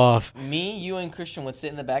go off. Me, you, and Christian would sit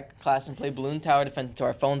in the back of the class and play Balloon Tower Defense until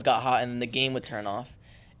our phones got hot and then the game would turn off.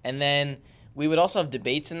 And then we would also have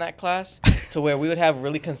debates in that class to where we would have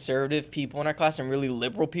really conservative people in our class and really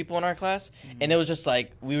liberal people in our class. And it was just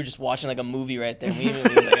like, we were just watching like a movie right there. We were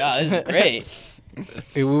like, oh, this is great.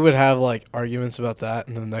 We would have like arguments about that,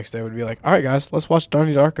 and then the next day we'd be like, "All right, guys, let's watch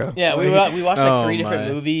Donnie Darko." Yeah, we watched like 3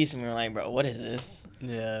 different movies, and we were like, "Bro, what is this?"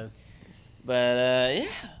 Yeah. But yeah,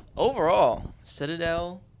 overall,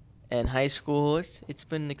 Citadel and high school, it's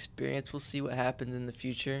been an experience. We'll see what happens in the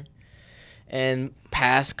future, and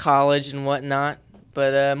past college and whatnot.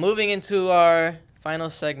 But moving into our final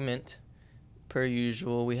segment. Per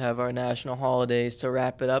usual, we have our national holidays to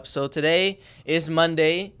wrap it up. So today is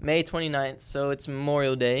Monday, May 29th, so it's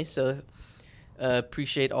Memorial Day. So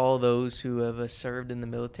appreciate all those who have served in the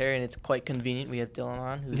military, and it's quite convenient. We have Dylan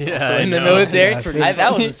on, who's also in the military.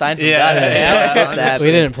 That was a sign from God.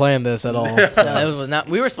 We didn't plan this at all. So it was not.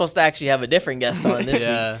 We were supposed to actually have a different guest on this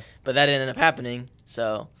week, but that didn't end up happening.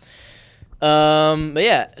 So, but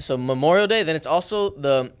yeah, so Memorial Day. Then it's also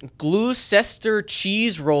the Gloucester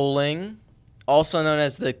cheese rolling, also known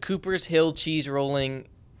as the Cooper's Hill Cheese Rolling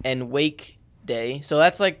and Wake Day. So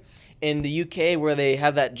that's like in the UK where they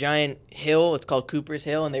have that giant hill. It's called Cooper's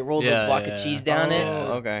Hill, and they roll the block of cheese down it.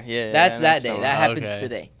 Okay, yeah. That's that day. That happens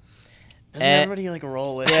today. Doesn't everybody like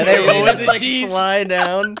roll with it? Yeah, they roll with the like cheese. Fly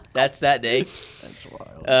down. That's that day. That's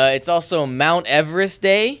wild. It's also Mount Everest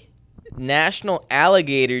Day, National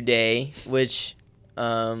Alligator Day, which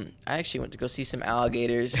I actually went to go see some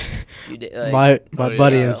alligators. My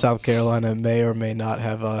buddy in South Carolina may or may not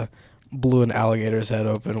have blew an alligator's head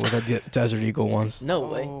open with a Desert Eagle once. No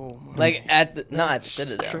way. Like not at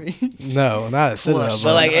Citadel. No, not at Citadel.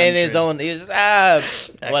 But like in his own, he was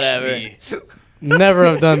just whatever. Never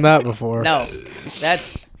have done that before. No,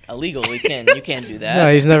 that's illegal. You can't do that.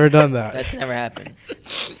 No, he's never done that. That's never happened.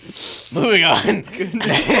 Moving on.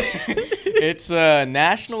 It's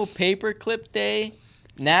National Paperclip Day,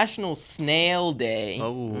 National Snail Day.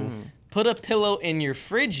 Put a pillow in your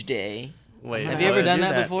fridge day. Wait, have you ever done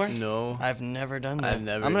that before? No, I've never done that.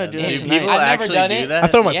 I'm gonna do that do tonight. people I've never actually done do it. that? I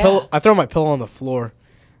throw my pillow on the floor.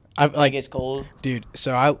 I Like it's cold. dude.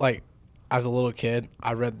 So I like, as a little kid,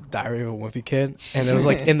 I read Diary of a Wimpy Kid, and it was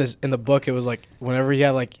like in the book, it was like whenever he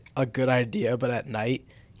had like a good idea, but at night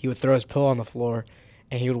he would throw his pillow on the floor,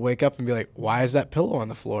 and he would wake up and be like, "Why is that pillow on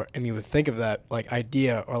the floor?" And he would think of that like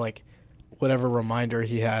idea or like whatever reminder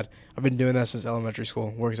he had. I've been doing that since elementary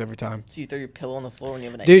school. Works every time. So you throw your pillow on the floor when you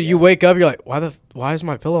have an idea? Dude, you wake up, you're like, why is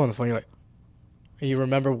my pillow on the floor? You're like, and you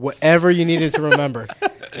remember whatever you needed to remember.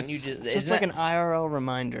 Can you just? So it's like an IRL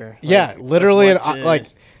reminder. Yeah, literally, like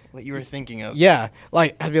what you were thinking of. Yeah,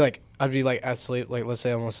 like I'd be like at sleep, like let's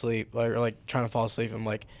say I'm asleep, like or like trying to fall asleep. I'm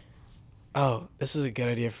like, oh, this is a good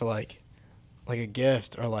idea for like a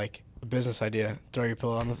gift or like a business idea. Throw your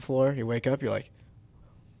pillow on the floor. You wake up, you're like,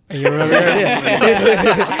 and you remember your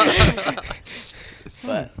idea.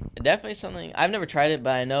 But definitely something I've never tried it,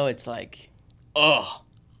 but I know it's like, you know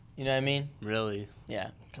what I mean? Really? Yeah.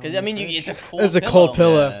 Because I mean, it's a cold. It's a cold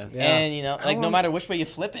pillow. Yeah. And you know, like no matter which way you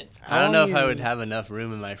flip it. I don't know if I would have enough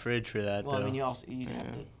room in my fridge for that. Well, though. I mean, you have to, you know,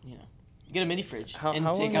 you get a mini fridge How take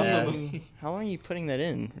long out how long are you putting that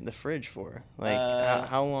in the fridge for? Like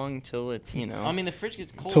how long till it, you know? I mean, the fridge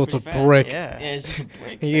gets cold Till it's a pretty fast. brick. Yeah. Yeah, it's just a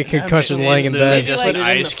brick. You get concussion It's laying in bed. Just Put an it in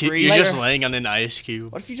the ice cube. You're freezer. just laying on an ice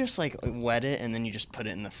cube. What if you just like wet it and then you just put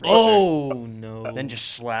it in the freezer? Oh no! Then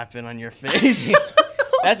just slap it on your face.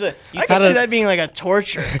 That's a. I can see that being like a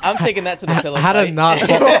torture. I'm taking that to the pillow. How to fight. not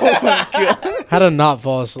fall, how to not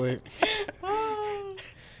fall asleep.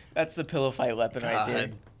 That's the pillow fight weapon right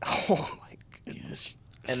there. Oh my goodness.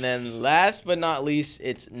 And then last but not least,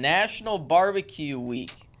 it's National Barbecue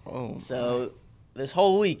Week. Oh. So this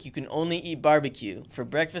whole week you can only eat barbecue for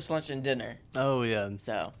breakfast, lunch, and dinner. Oh yeah.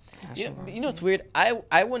 So you know what's weird?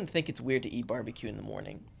 I wouldn't think it's weird to eat barbecue in the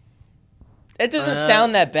morning. It doesn't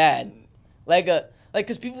sound that bad. Like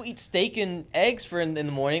because people eat steak and eggs in the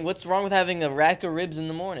morning. What's wrong with having a rack of ribs in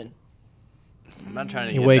the morning? I'm not trying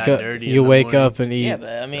to You get wake that up. dirty. You wake up and eat. Yeah,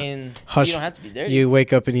 but I mean, Hush, you don't have to be dirty. You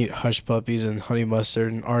wake up and eat hush puppies and honey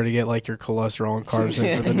mustard and already get like your cholesterol and carbs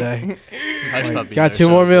in for the day. Hush Like, puppies got are 2 so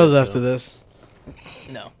more meals good, after though. this.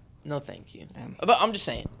 No, thank you. But I'm just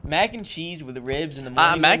saying, mac and cheese with the ribs in the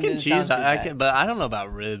morning. Mac and doesn't cheese, sound too I bad. can, but I don't know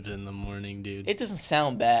about ribs in the morning, dude. It doesn't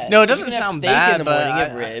sound bad. No, it You doesn't can have sound steak bad, in the but morning, you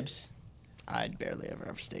have I- ribs. I'd barely ever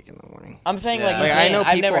have steak in the morning. I'm saying Yeah. like, you Like, I can't. know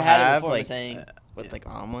I've never people had it have, before. I'm like, saying With like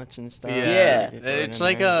omelets and stuff. Yeah. They throw it It's in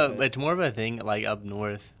like there, but- it's more of a thing like up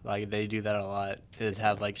north. Like they do that a lot. Is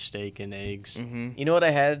have like steak and eggs. Mhm. You know what I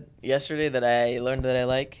had yesterday that I learned that I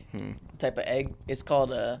like? Type of egg. It's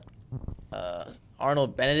called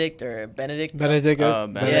Arnold Benedict or Benedict. Benedict.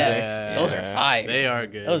 Benedict. Yeah. Those are fire. They are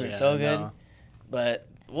good. Those are yeah, so good. no. But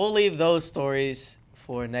we'll leave those stories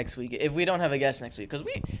for next week if we don't have a guest next week, because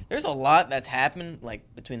there's a lot that's happened like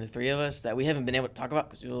between the three of us that we haven't been able to talk about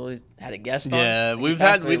because we always had a guest on. Yeah, we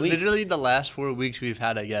literally the last 4 weeks we've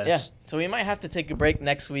had a guest. Yeah, so we might have to take a break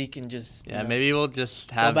next week and just maybe we'll just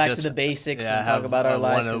go back to the basics and talk about our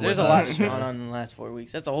lives. 'Cause there's a lot going on in the last 4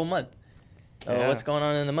 weeks. That's a whole month. What's going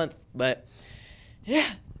on in the month? But yeah,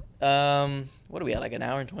 what do we have, like an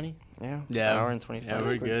hour and 20? Yeah, an hour and 25. Yeah,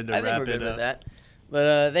 we're good to I think wrap we're good it with up. that.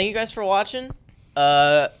 But thank you guys for watching.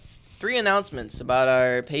 3 announcements about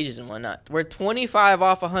our pages and whatnot. We're 25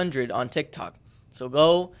 off 100 on TikTok. So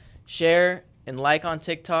go share and like on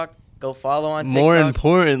TikTok. Go follow on TikTok. More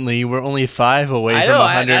importantly, we're only 5 away from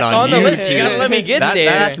 100 that's on the YouTube. list. You gotta let me get there.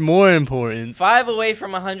 That's more important. 5 away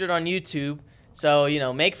from 100 on YouTube. So,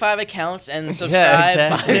 make 5 accounts and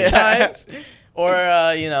subscribe 5 times. Or,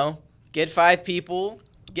 get 5 people.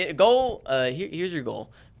 Here's your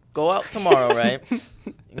goal. Go out tomorrow, right?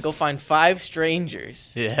 And go find 5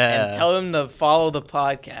 strangers. Yeah. And tell them to follow the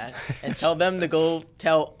podcast. And tell them to go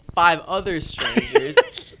tell 5 other strangers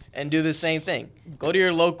and do the same thing. Go to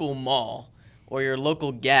your local mall or your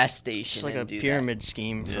local gas station. It's like and a pyramid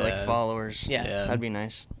scheme for like followers. Yeah. That'd be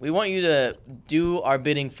nice. We want you to do our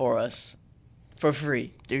bidding for us for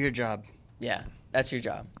free. Do your job. Yeah, that's your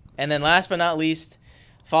job. And then last but not least,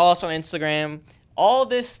 follow us on Instagram. All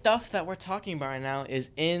this stuff that we're talking about right now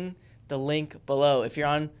is in the link below. If you're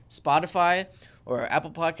on Spotify or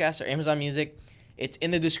Apple Podcasts or Amazon Music, it's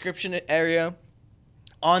in the description area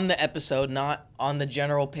on the episode, not on the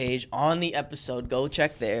general page, on the episode. Go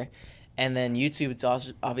check there. And then YouTube, it's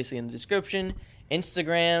also obviously in the description.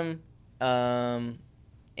 Instagram,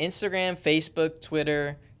 Facebook,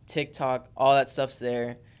 Twitter, TikTok, all that stuff's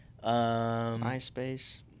there.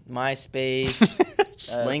 MySpace.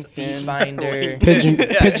 LinkedIn, Finder, Pigeon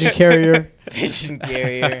carrier. Pigeon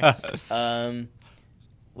carrier.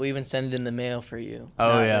 We'll even send it in the mail for you. Oh,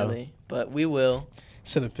 Not yeah. really, but we will.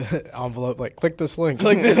 Send an envelope like, click this link.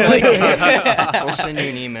 Click this link. We'll send you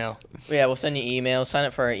an email. Yeah, we'll send you emails. Sign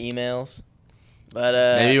up for our emails. But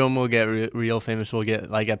maybe when we'll get real famous, we'll get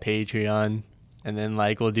like a Patreon, and then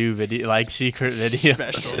like we'll do secret videos.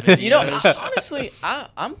 Special videos. Honestly,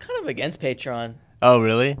 I'm kind of against Patreon. Oh,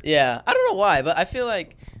 really? Yeah, I don't know why, but I feel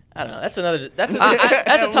like I don't know. That's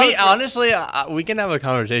a topic. Honestly, we can have a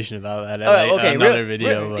conversation about that. Okay, another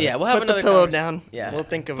video. Yeah, we'll have Put the another pillow down. Yeah, We'll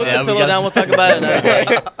think Put about the it. pillow down. We'll talk about it another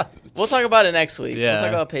day. We'll talk about it next week. Yeah. We'll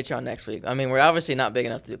talk about Patreon next week. I mean, we're obviously not big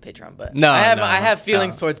enough to do Patreon, but No, I no, have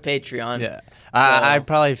feelings no. towards Patreon. Yeah, I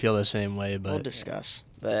probably feel the same way, but We'll discuss.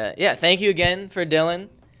 But yeah, thank you again for Dylan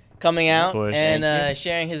coming out course. and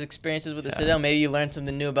sharing his experiences with the Citadel. Maybe you learned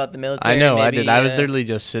something new about the military. I know Maybe, I did. I was literally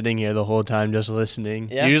just sitting here the whole time, just listening.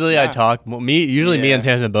 Yeah? Usually I talk. Me and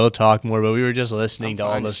Samson both talk more, but we were just listening to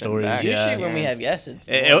all fine the just sitting stories. back. Yeah, Usually when we have guests, it's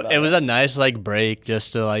it was a nice break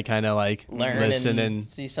just to kind of learn listen and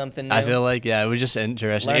see something new. I feel like it was just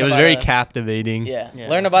interesting. Learn It was about very a- captivating. Yeah. Yeah.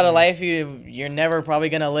 Learn about a life you're never probably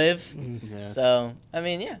gonna live. Yeah. So I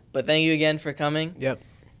mean, yeah. But thank you again for coming. Yep.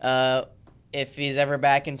 If he's ever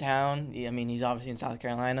back in town, I mean, he's obviously in South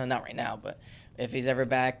Carolina, not right now, but if he's ever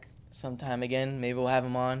back sometime again, maybe we'll have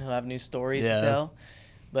him on. He'll have new stories to tell.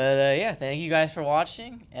 But yeah, thank you guys for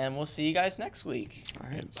watching, and we'll see you guys next week. All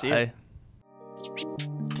right. See ya. Bye.